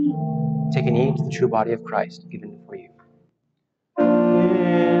you. Take and eat the true body of Christ given for you.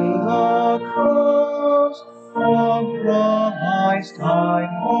 In the cross of Christ I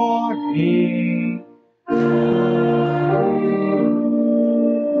glory.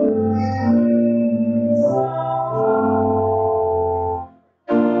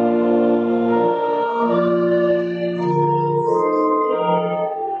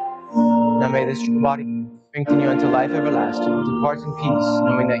 Now may this true body strengthen you unto life everlasting. Depart in peace,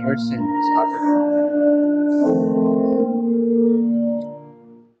 knowing that your sins are forgiven.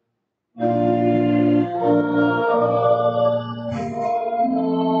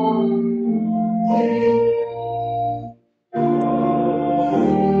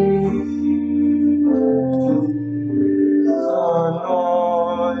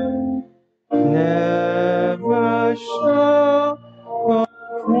 Never shall the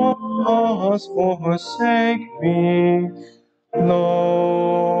cross forsake me,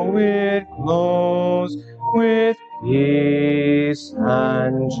 though it glows with peace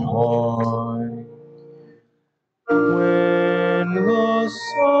and joy. When the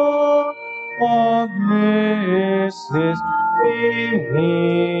song of this is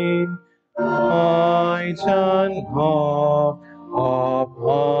being, I turn off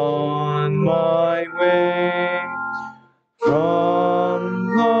upon my way. From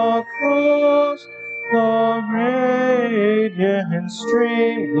the cross, the radiant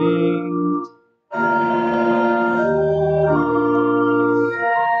streaming.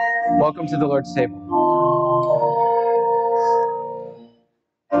 Welcome to the Lord's table.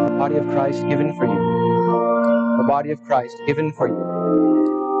 The body of Christ given for you. The body of Christ given for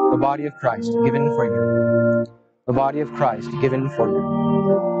you. The body of Christ given for you. The body of Christ given for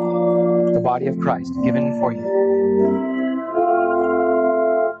you. The body of Christ given for you.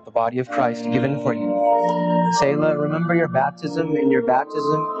 The body of Christ given for you. Selah, remember your baptism. In your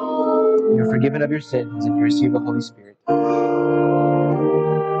baptism, you're forgiven of your sins and you receive the Holy Spirit.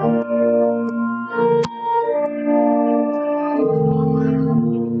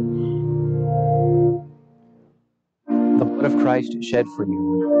 The blood of Christ shed for you.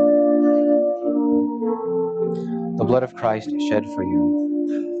 The blood of Christ shed for you.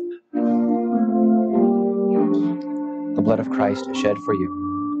 The blood of Christ shed for you.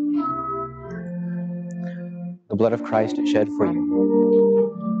 The blood of Christ shed for you.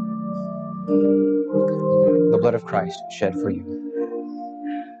 The blood of Christ shed for you.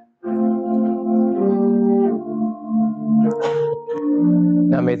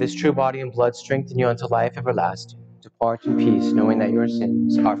 Now may this true body and blood strengthen you unto life everlasting. Depart in peace, knowing that your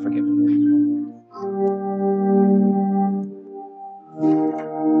sins are forgiven.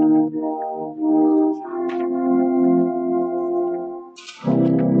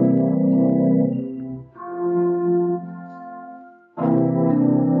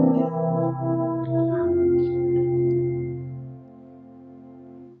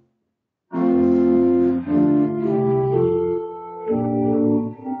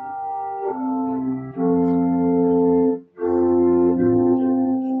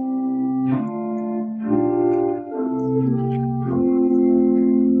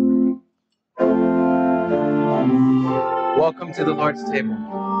 Welcome to the Lord's table.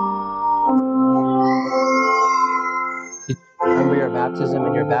 Remember your baptism.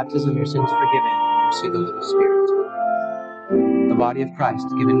 In your baptism, your sins are forgiven. You receive the Holy Spirit. The body of Christ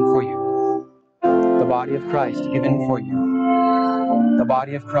given for you. The body of Christ given for you. The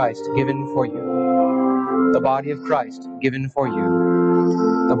body of Christ given for you. The body of Christ given for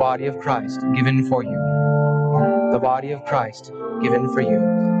you. The body of Christ given for you. The body of Christ given for you.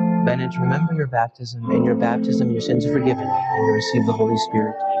 Bennett, remember your baptism. In your baptism, your sins are forgiven, and you receive the Holy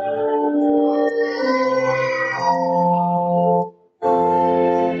Spirit.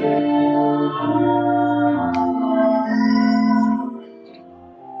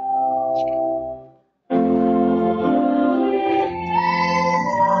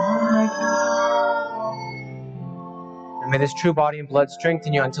 And may this true body and blood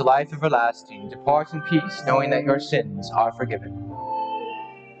strengthen you unto life everlasting. Depart in peace, knowing that your sins are forgiven.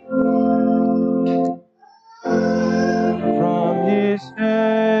 From his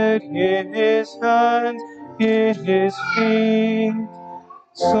head, his hands, his feet,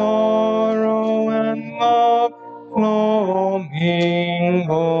 sorrow and love flow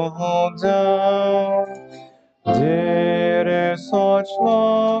mingled down. Did such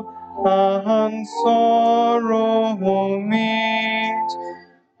love and sorrow meet?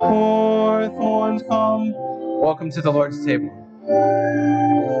 For thorns come. Welcome to the Lord's table.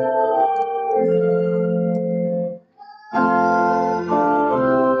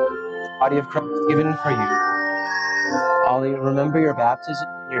 Body of Christ given for you. Ollie, remember your baptism.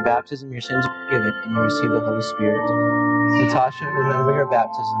 In your baptism, your sins are forgiven, and you receive the Holy Spirit. Natasha, remember your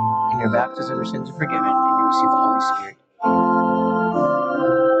baptism. In your baptism, your sins are forgiven, and you receive the Holy Spirit.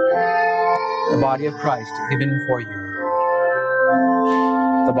 The body of Christ given for you.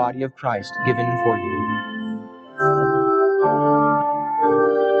 The body of Christ given for you.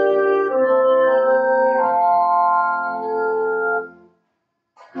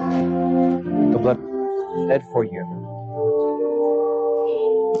 The blood shed for you.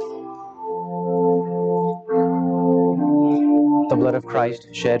 The blood of Christ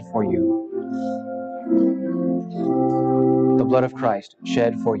shed for you. The blood of Christ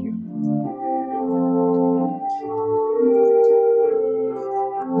shed for you.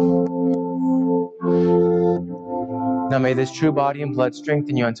 Now may this true body and blood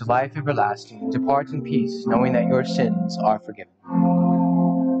strengthen you unto life everlasting. Depart in peace, knowing that your sins are forgiven.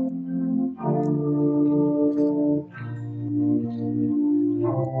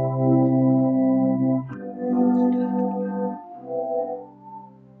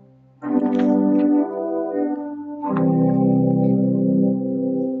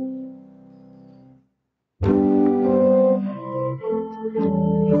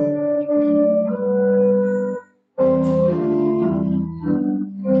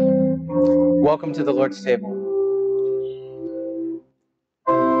 Welcome to the Lord's table.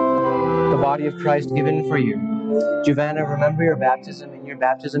 The body of Christ given for you. Giovanna, remember your baptism. In your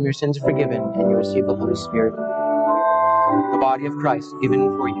baptism, your sins are forgiven, and you receive the Holy Spirit. The body of Christ given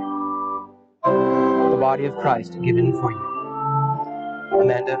for you. The body of Christ given for you.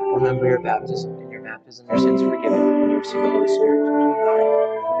 Amanda, remember your baptism. In your baptism, your sins are forgiven, and you receive the Holy Spirit.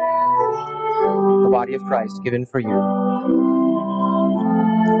 The body of Christ given for you.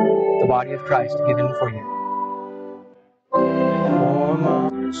 The body of Christ given for you. For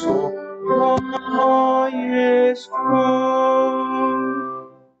my soul, the highest good.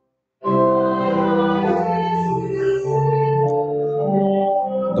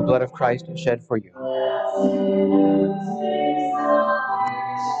 The blood of Christ shed for you.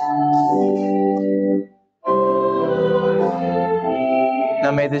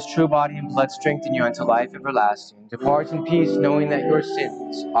 Now may this true body and blood strengthen you unto life everlasting. Depart in peace, knowing that your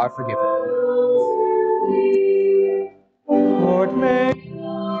sins are forgiven. Lord, may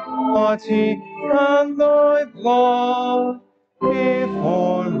body and thy blood be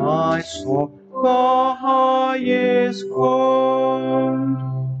for my soul the highest good.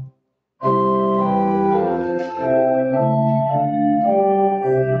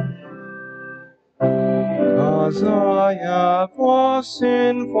 As I have a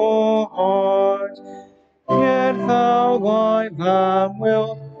sinful heart, yet thou thy lamb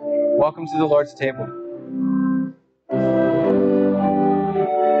wilt. Welcome to the Lord's table.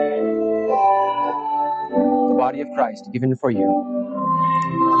 The body of Christ given for you.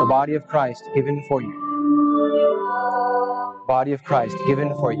 The body of Christ given for you. Body of Christ given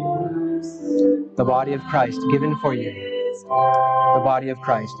for you. The body of Christ given for you. The body of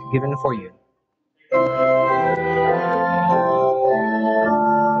Christ given for you.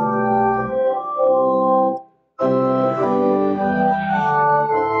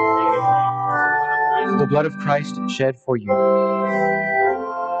 The blood of Christ shed for you.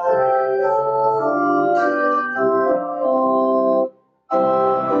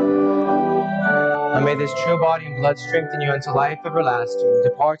 And may this true body and blood strengthen you unto life everlasting.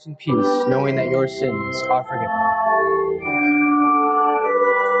 Depart in peace, knowing that your sins are forgiven.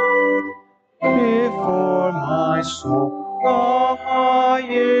 Before my soul the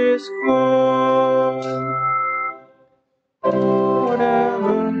highest good,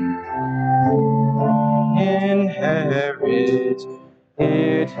 whatever inherit,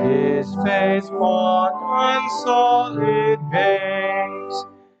 it is faith born on solid base.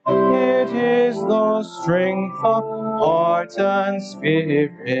 It is the strength of heart and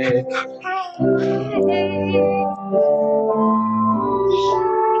spirit.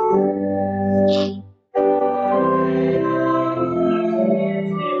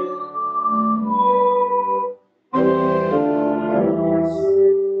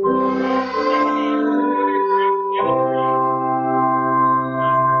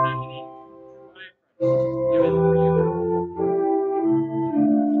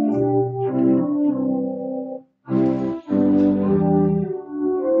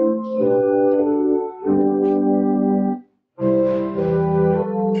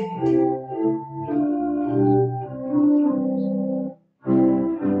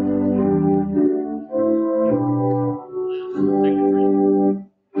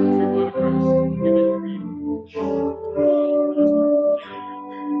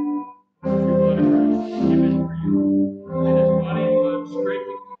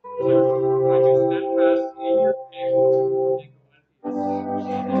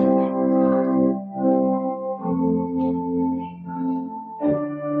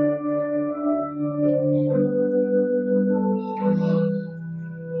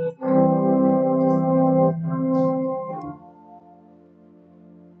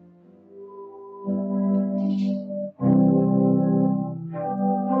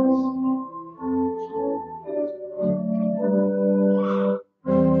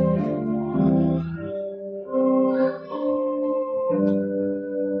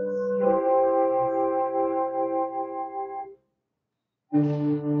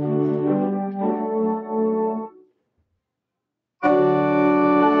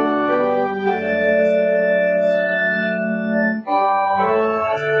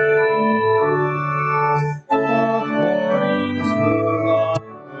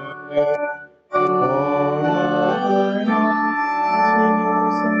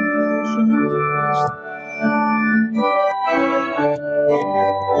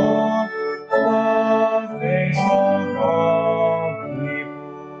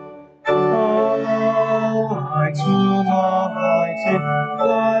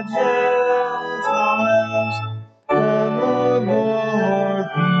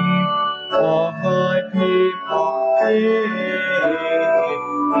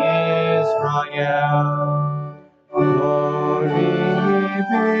 Israel.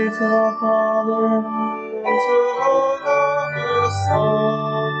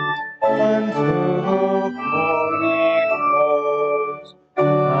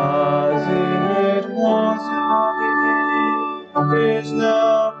 is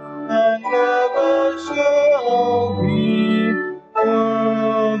now, and never shall be,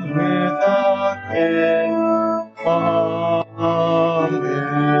 world without end. Amen.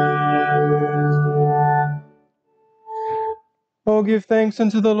 Oh, give thanks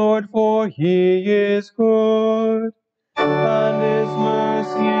unto the Lord, for he is good, and his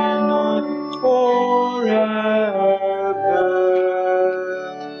mercy endureth forever.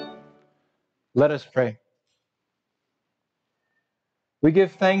 Let us pray. We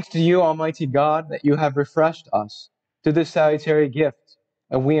give thanks to you, Almighty God, that you have refreshed us to this salutary gift,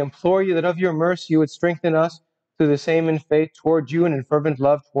 and we implore you that of your mercy you would strengthen us through the same in faith toward you and in fervent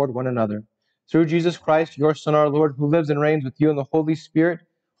love toward one another. Through Jesus Christ, your Son, our Lord, who lives and reigns with you in the Holy Spirit,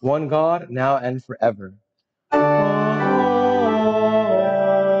 one God, now and forever. Amen.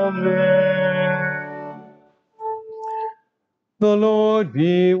 The Lord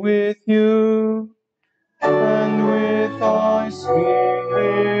be with you, and with thy spirit.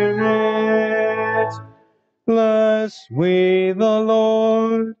 Bless we the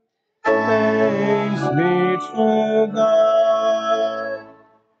Lord. Thanks be to God.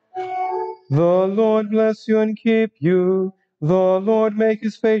 The Lord bless you and keep you. The Lord make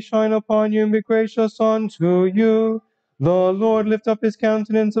his face shine upon you and be gracious unto you. The Lord lift up his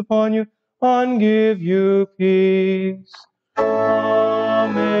countenance upon you and give you peace.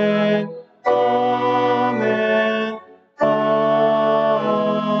 Amen. Amen.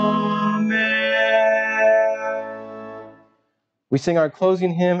 Amen. We sing our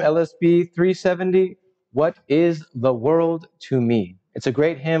closing hymn, LSB 370, What is the World to Me? It's a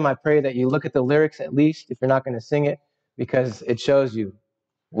great hymn. I pray that you look at the lyrics at least if you're not going to sing it, because it shows you,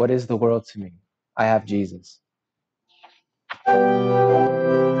 what is the world to me? I have Jesus.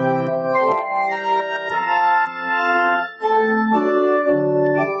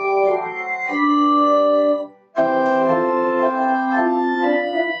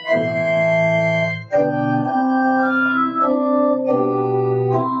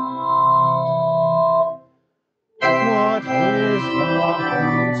 What is the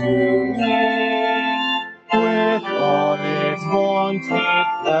world to me? With all its vaunted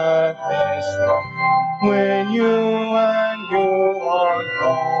pleasure, when you and you are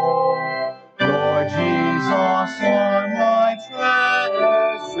gone, Lord Jesus, are my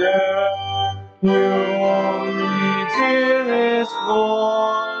treasure. You only, dearest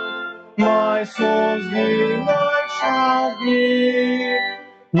Lord, my soul's delight shall be.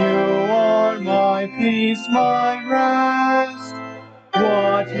 You are my peace, my rest.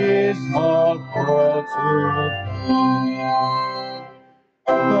 What is the world to me?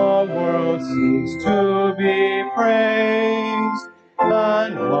 The world seeks to be praised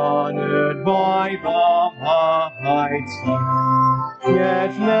and honored by the mighty,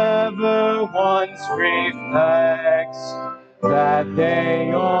 yet never once reflects that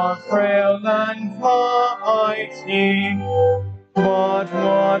they are frail and flighty. But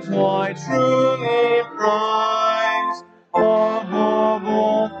what I truly prize above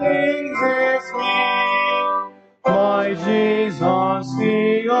all things is He, my Jesus,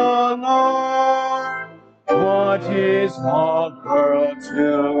 He alone. What is the world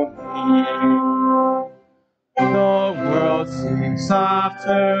to me? The world seeks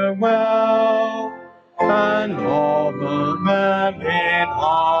after wealth, and all the mammon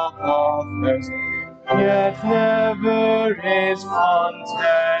offers, yet never is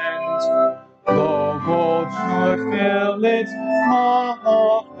content. Though gold should fill its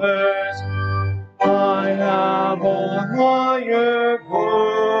coffers, I have a higher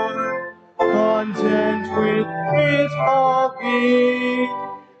good, content with His hobby.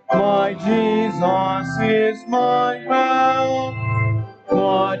 My Jesus is my wealth.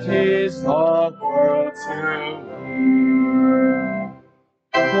 What is the world to me?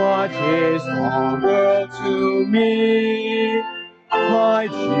 What is the world to me? My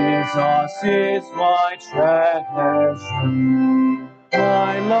Jesus is my treasure,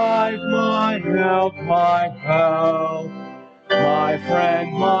 my life, my health, my health, my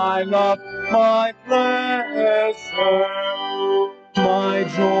friend, my love, my pleasure, my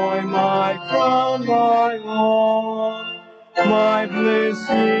joy, my crown, my all, my bliss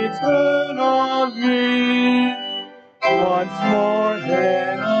eternally. Once more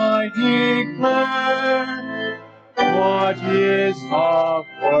then I declare, what is the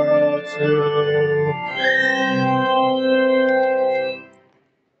world to me?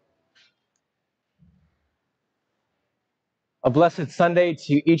 A blessed Sunday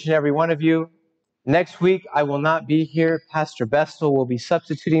to each and every one of you. Next week, I will not be here. Pastor Bestel will be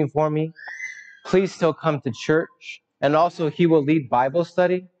substituting for me. Please still come to church. And also, he will lead Bible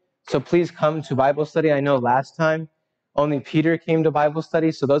study. So please come to Bible study. I know last time only Peter came to Bible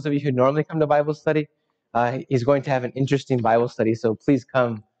study. So those of you who normally come to Bible study, he's going to have an interesting Bible study. So please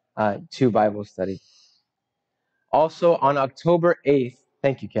come to Bible study. Also, on October 8th,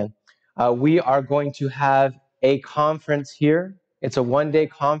 thank you, Ken, we are going to have a conference here. It's a one-day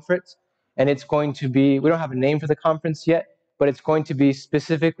conference, and it's going to be, we don't have a name for the conference yet, but it's going to be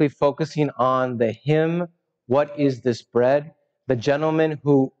specifically focusing on the hymn, What is This Bread? The gentleman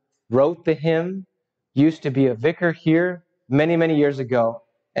who wrote the hymn used to be a vicar here many, many years ago,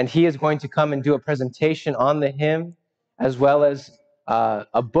 and he is going to come and do a presentation on the hymn, as well as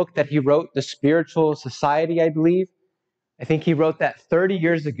a book that he wrote, The Spiritual Society, I believe. I think he wrote that 30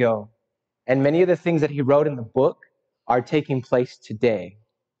 years ago, and many of the things that he wrote in the book are taking place today.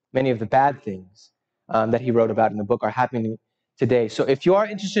 Many of the bad things that he wrote about in the book are happening today. So if you are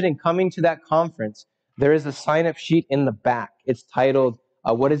interested in coming to that conference, there is a sign-up sheet in the back. It's titled,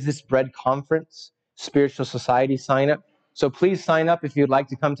 What is This Bread Conference? Spiritual Society sign-up. So please sign up if you'd like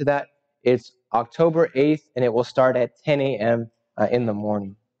to come to that. It's October 8th, and it will start at 10 a.m. In the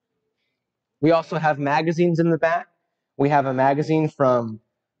morning. We also have magazines in the back. We have a magazine from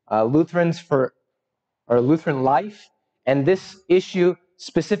Lutherans for or Lutheran Life, and this issue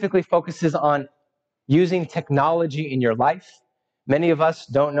specifically focuses on using technology in your life. Many of us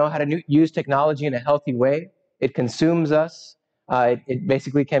don't know how to use technology in a healthy way. It consumes us. It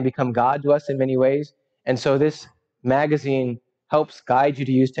basically can become God to us in many ways. And so this magazine helps guide you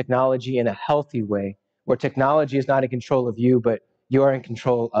to use technology in a healthy way, where technology is not in control of you, but you are in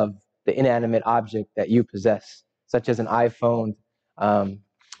control of the inanimate object that you possess, such as an iPhone,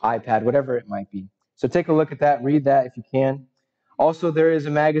 iPad, whatever it might be. So take a look at that, read that if you can. Also, there is a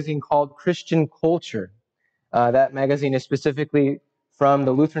magazine called Christian Culture. That magazine is specifically from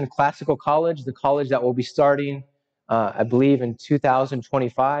the Lutheran Classical College, the college that will be starting, I believe, in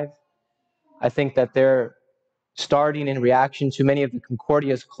 2025. I think that they're starting in reaction to many of the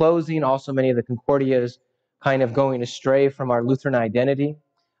Concordias closing, also many of the Concordias kind of going astray from our Lutheran identity.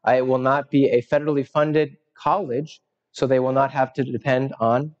 It will not be a federally funded college, so they will not have to depend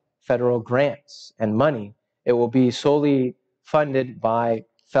on federal grants and money. It will be solely funded by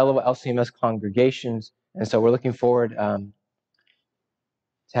fellow LCMS congregations, and so we're looking forward to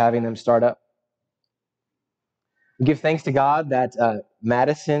having them start up. We give thanks to God that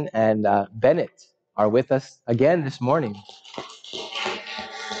Madison and Bennett are with us again this morning.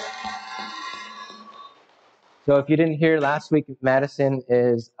 So if you didn't hear last week, Madison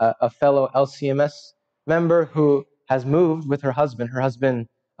is a fellow LCMS member who has moved with her husband. Her husband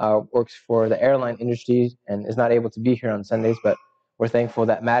works for the airline industry and is not able to be here on Sundays, but we're thankful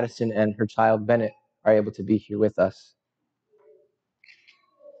that Madison and her child Bennett are able to be here with us.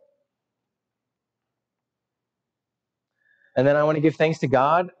 And then I want to give thanks to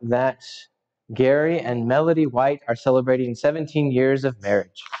God that Gary and Melody White are celebrating 17 years of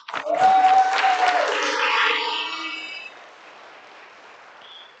marriage.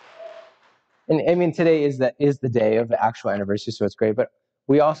 And I mean, today is the day of the actual anniversary, so it's great. But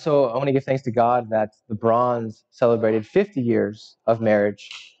I want to give thanks to God that the Bronze celebrated 50 years of marriage.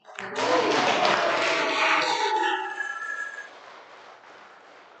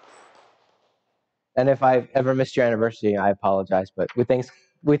 And if I've ever missed your anniversary, I apologize. But we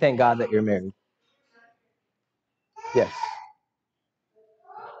thank God that you're married. Yes.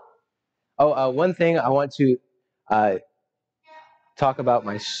 Oh, one thing I want to talk about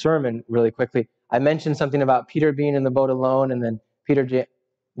my sermon really quickly. I mentioned something about Peter being in the boat alone, and then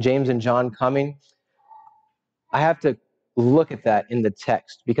James, and John coming. I have to look at that in the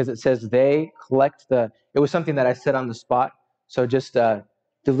text because it says they collect it was something that I said on the spot. So just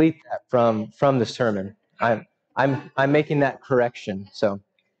delete that from the sermon. I'm making that correction. So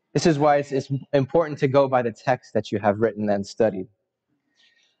this is why it's important to go by the text that you have written and studied.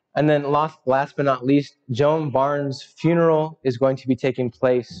 And then last but not least, Joan Barnes' funeral is going to be taking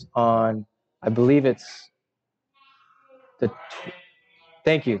place on, I believe it's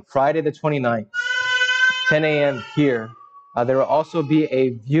Friday the 29th, 10 a.m. here. There will also be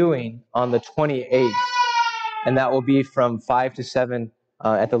a viewing on the 28th, and that will be from 5 to 7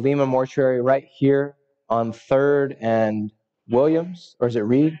 at the Lima Mortuary right here on 3rd and Williams, or is it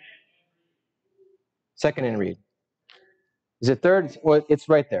Reed? 2nd and Reed. Is it 3rd? Well, it's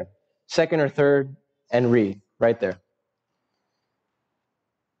right there. 2nd or 3rd and Reed, right there.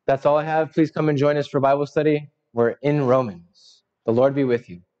 That's all I have. Please come and join us for Bible study. We're in Romans. The Lord be with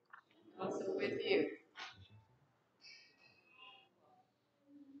you.